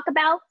thing to talk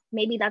about,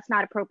 maybe that's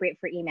not appropriate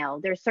for email.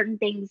 There's certain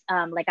things,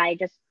 like I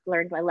just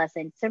learned my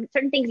lesson,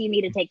 certain things you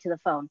need to take to the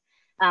phone.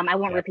 I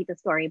won't repeat the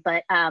story,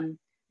 but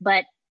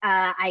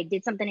I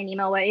did something in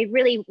email where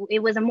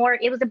it was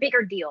a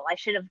bigger deal. I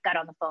should have got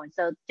on the phone.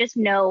 So just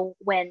know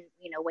when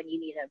you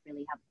need to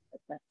really have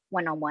a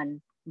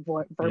one-on-one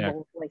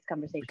verbal voice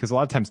conversation. Because a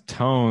lot of times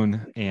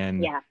tone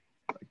and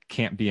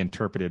can't be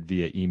interpreted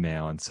via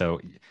email. And so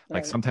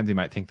like sometimes you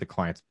might think the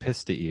client's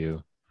pissed at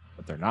you,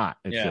 but they're not.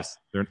 It's just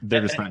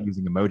they're just not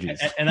using emojis.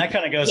 And that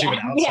kind of goes even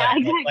outside. Yeah,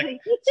 exactly. Like,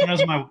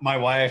 sometimes my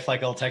wife,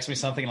 like, will text me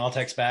something and I'll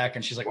text back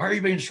and she's like, why are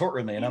you being short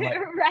with me? And I'm like,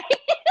 right.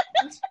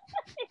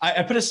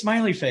 I put a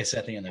smiley face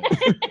at the end of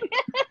it.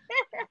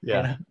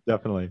 Yeah,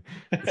 definitely.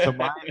 So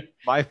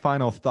my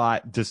final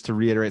thought, just to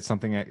reiterate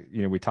something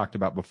we talked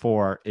about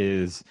before,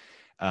 is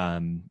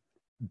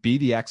be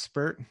the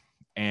expert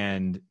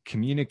and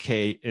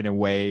communicate in a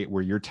way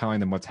where you're telling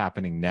them what's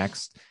happening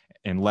next,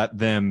 and let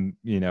them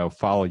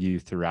follow you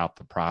throughout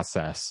the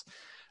process.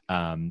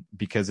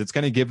 because it's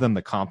going to give them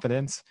the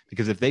confidence,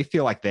 because if they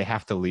feel like they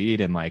have to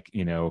lead and like,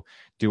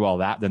 do all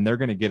that, then they're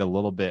going to get a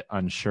little bit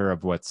unsure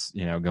of what's,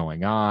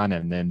 going on.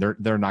 And then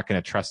they're not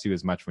going to trust you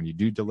as much when you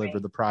do deliver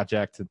the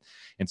project.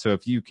 And so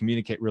if you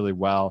communicate really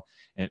well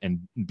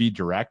and be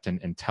direct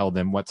and tell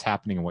them what's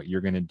happening and what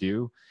you're going to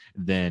do,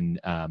 then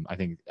I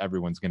think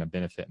everyone's going to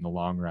benefit in the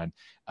long run.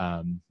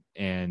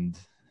 And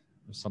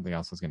there's something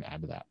else I was going to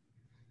add to that.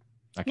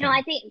 I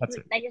think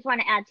I just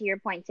want to add to your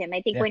point, Tim.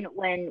 I think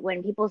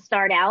when people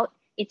start out,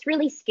 it's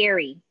really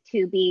scary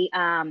to be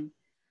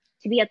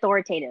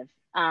authoritative,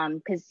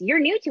 because you're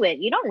new to it.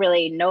 You don't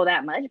really know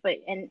that much,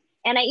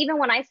 even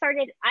when I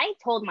started, I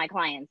told my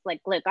clients,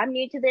 like, look, I'm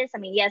new to this. I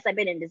mean, yes, I've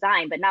been in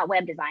design, but not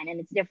web design, and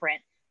it's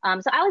different.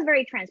 So I was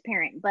very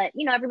transparent, but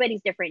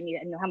everybody's different. You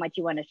know how much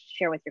you want to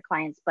share with your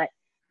clients, but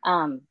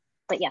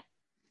yeah.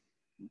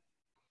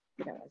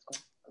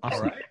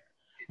 All right.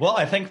 Well,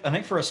 I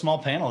think for a small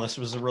panel, this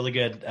was a really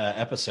good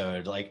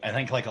episode. Like, I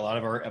think like a lot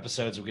of our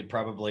episodes, we could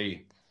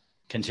probably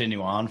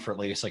continue on for at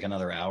least like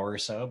another hour or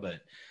so,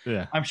 but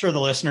yeah, I'm sure the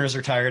listeners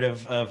are tired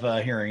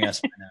of hearing us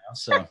by now.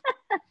 So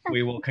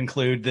we will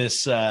conclude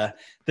this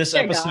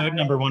episode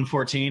number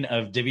 114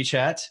 of Divi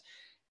Chat.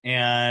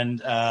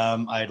 And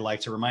I'd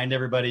like to remind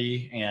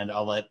everybody, and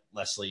I'll let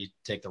Leslie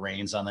take the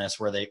reins on this,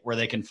 where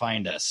they can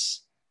find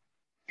us.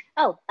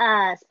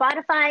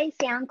 Spotify,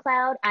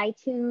 SoundCloud,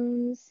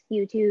 iTunes,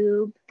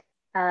 YouTube,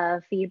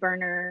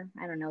 FeedBurner.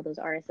 I don't know those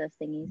RSS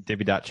thingies.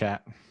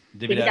 Divi.chat.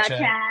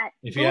 Divi.chat.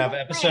 If you have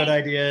episode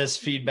ideas,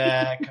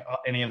 feedback,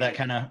 any of that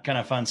kind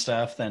of fun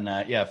stuff, then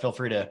feel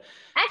free to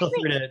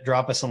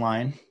drop us a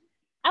line.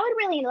 I would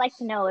really like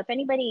to know if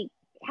anybody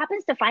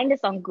happens to find us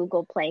on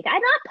Google Play.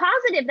 I'm not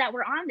positive that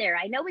we're on there.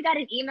 I know we got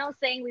an email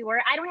saying we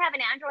were. I don't have an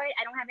Android.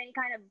 I don't have any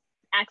kind of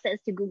access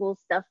to Google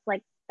stuff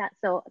like that.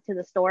 So to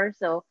the store.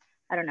 So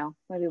I don't know.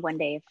 Maybe one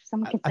day if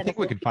someone can. I think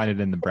we could find it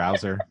in the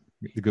browser,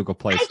 the Google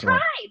Play Store.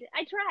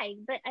 I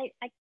tried, but I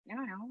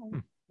don't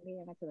know. Maybe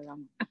I went to the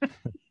wrong one.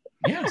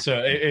 Yeah.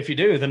 So if you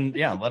do, then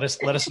let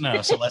us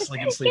know so Leslie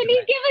can sleep. Can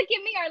you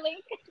give me our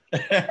link?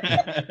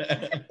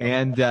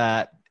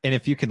 And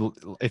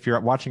if you're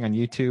watching on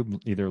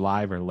YouTube, either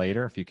live or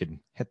later, if you could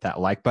hit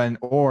that like button,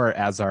 or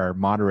as our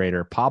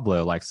moderator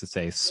Pablo likes to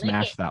say,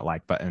 smash that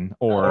like button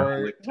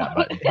or lick that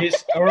button.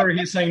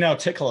 He's saying no,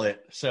 tickle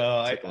it. So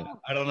I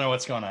don't know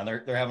what's going on.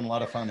 They're having a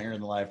lot of fun here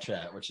in the live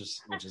chat, which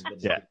is good.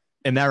 Yeah.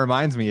 And that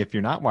reminds me, if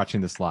you're not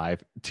watching this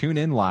live, tune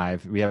in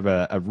live. We have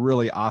a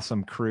really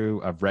awesome crew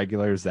of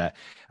regulars that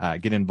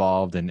get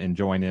involved and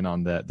join in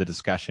on the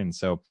discussion.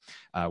 So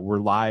we're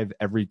live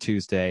every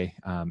Tuesday,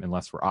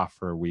 unless we're off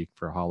for a week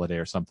for a holiday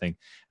or something,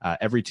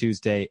 every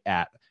Tuesday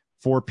at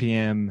 4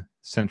 p.m.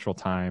 Central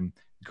Time.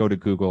 Go to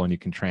Google and you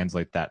can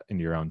translate that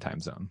into your own time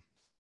zone.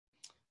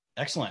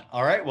 Excellent.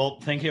 All right. Well,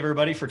 thank you,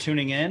 everybody, for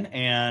tuning in,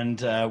 and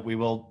we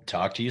will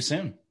talk to you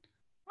soon.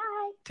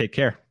 Bye. Take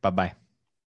care. Bye-bye.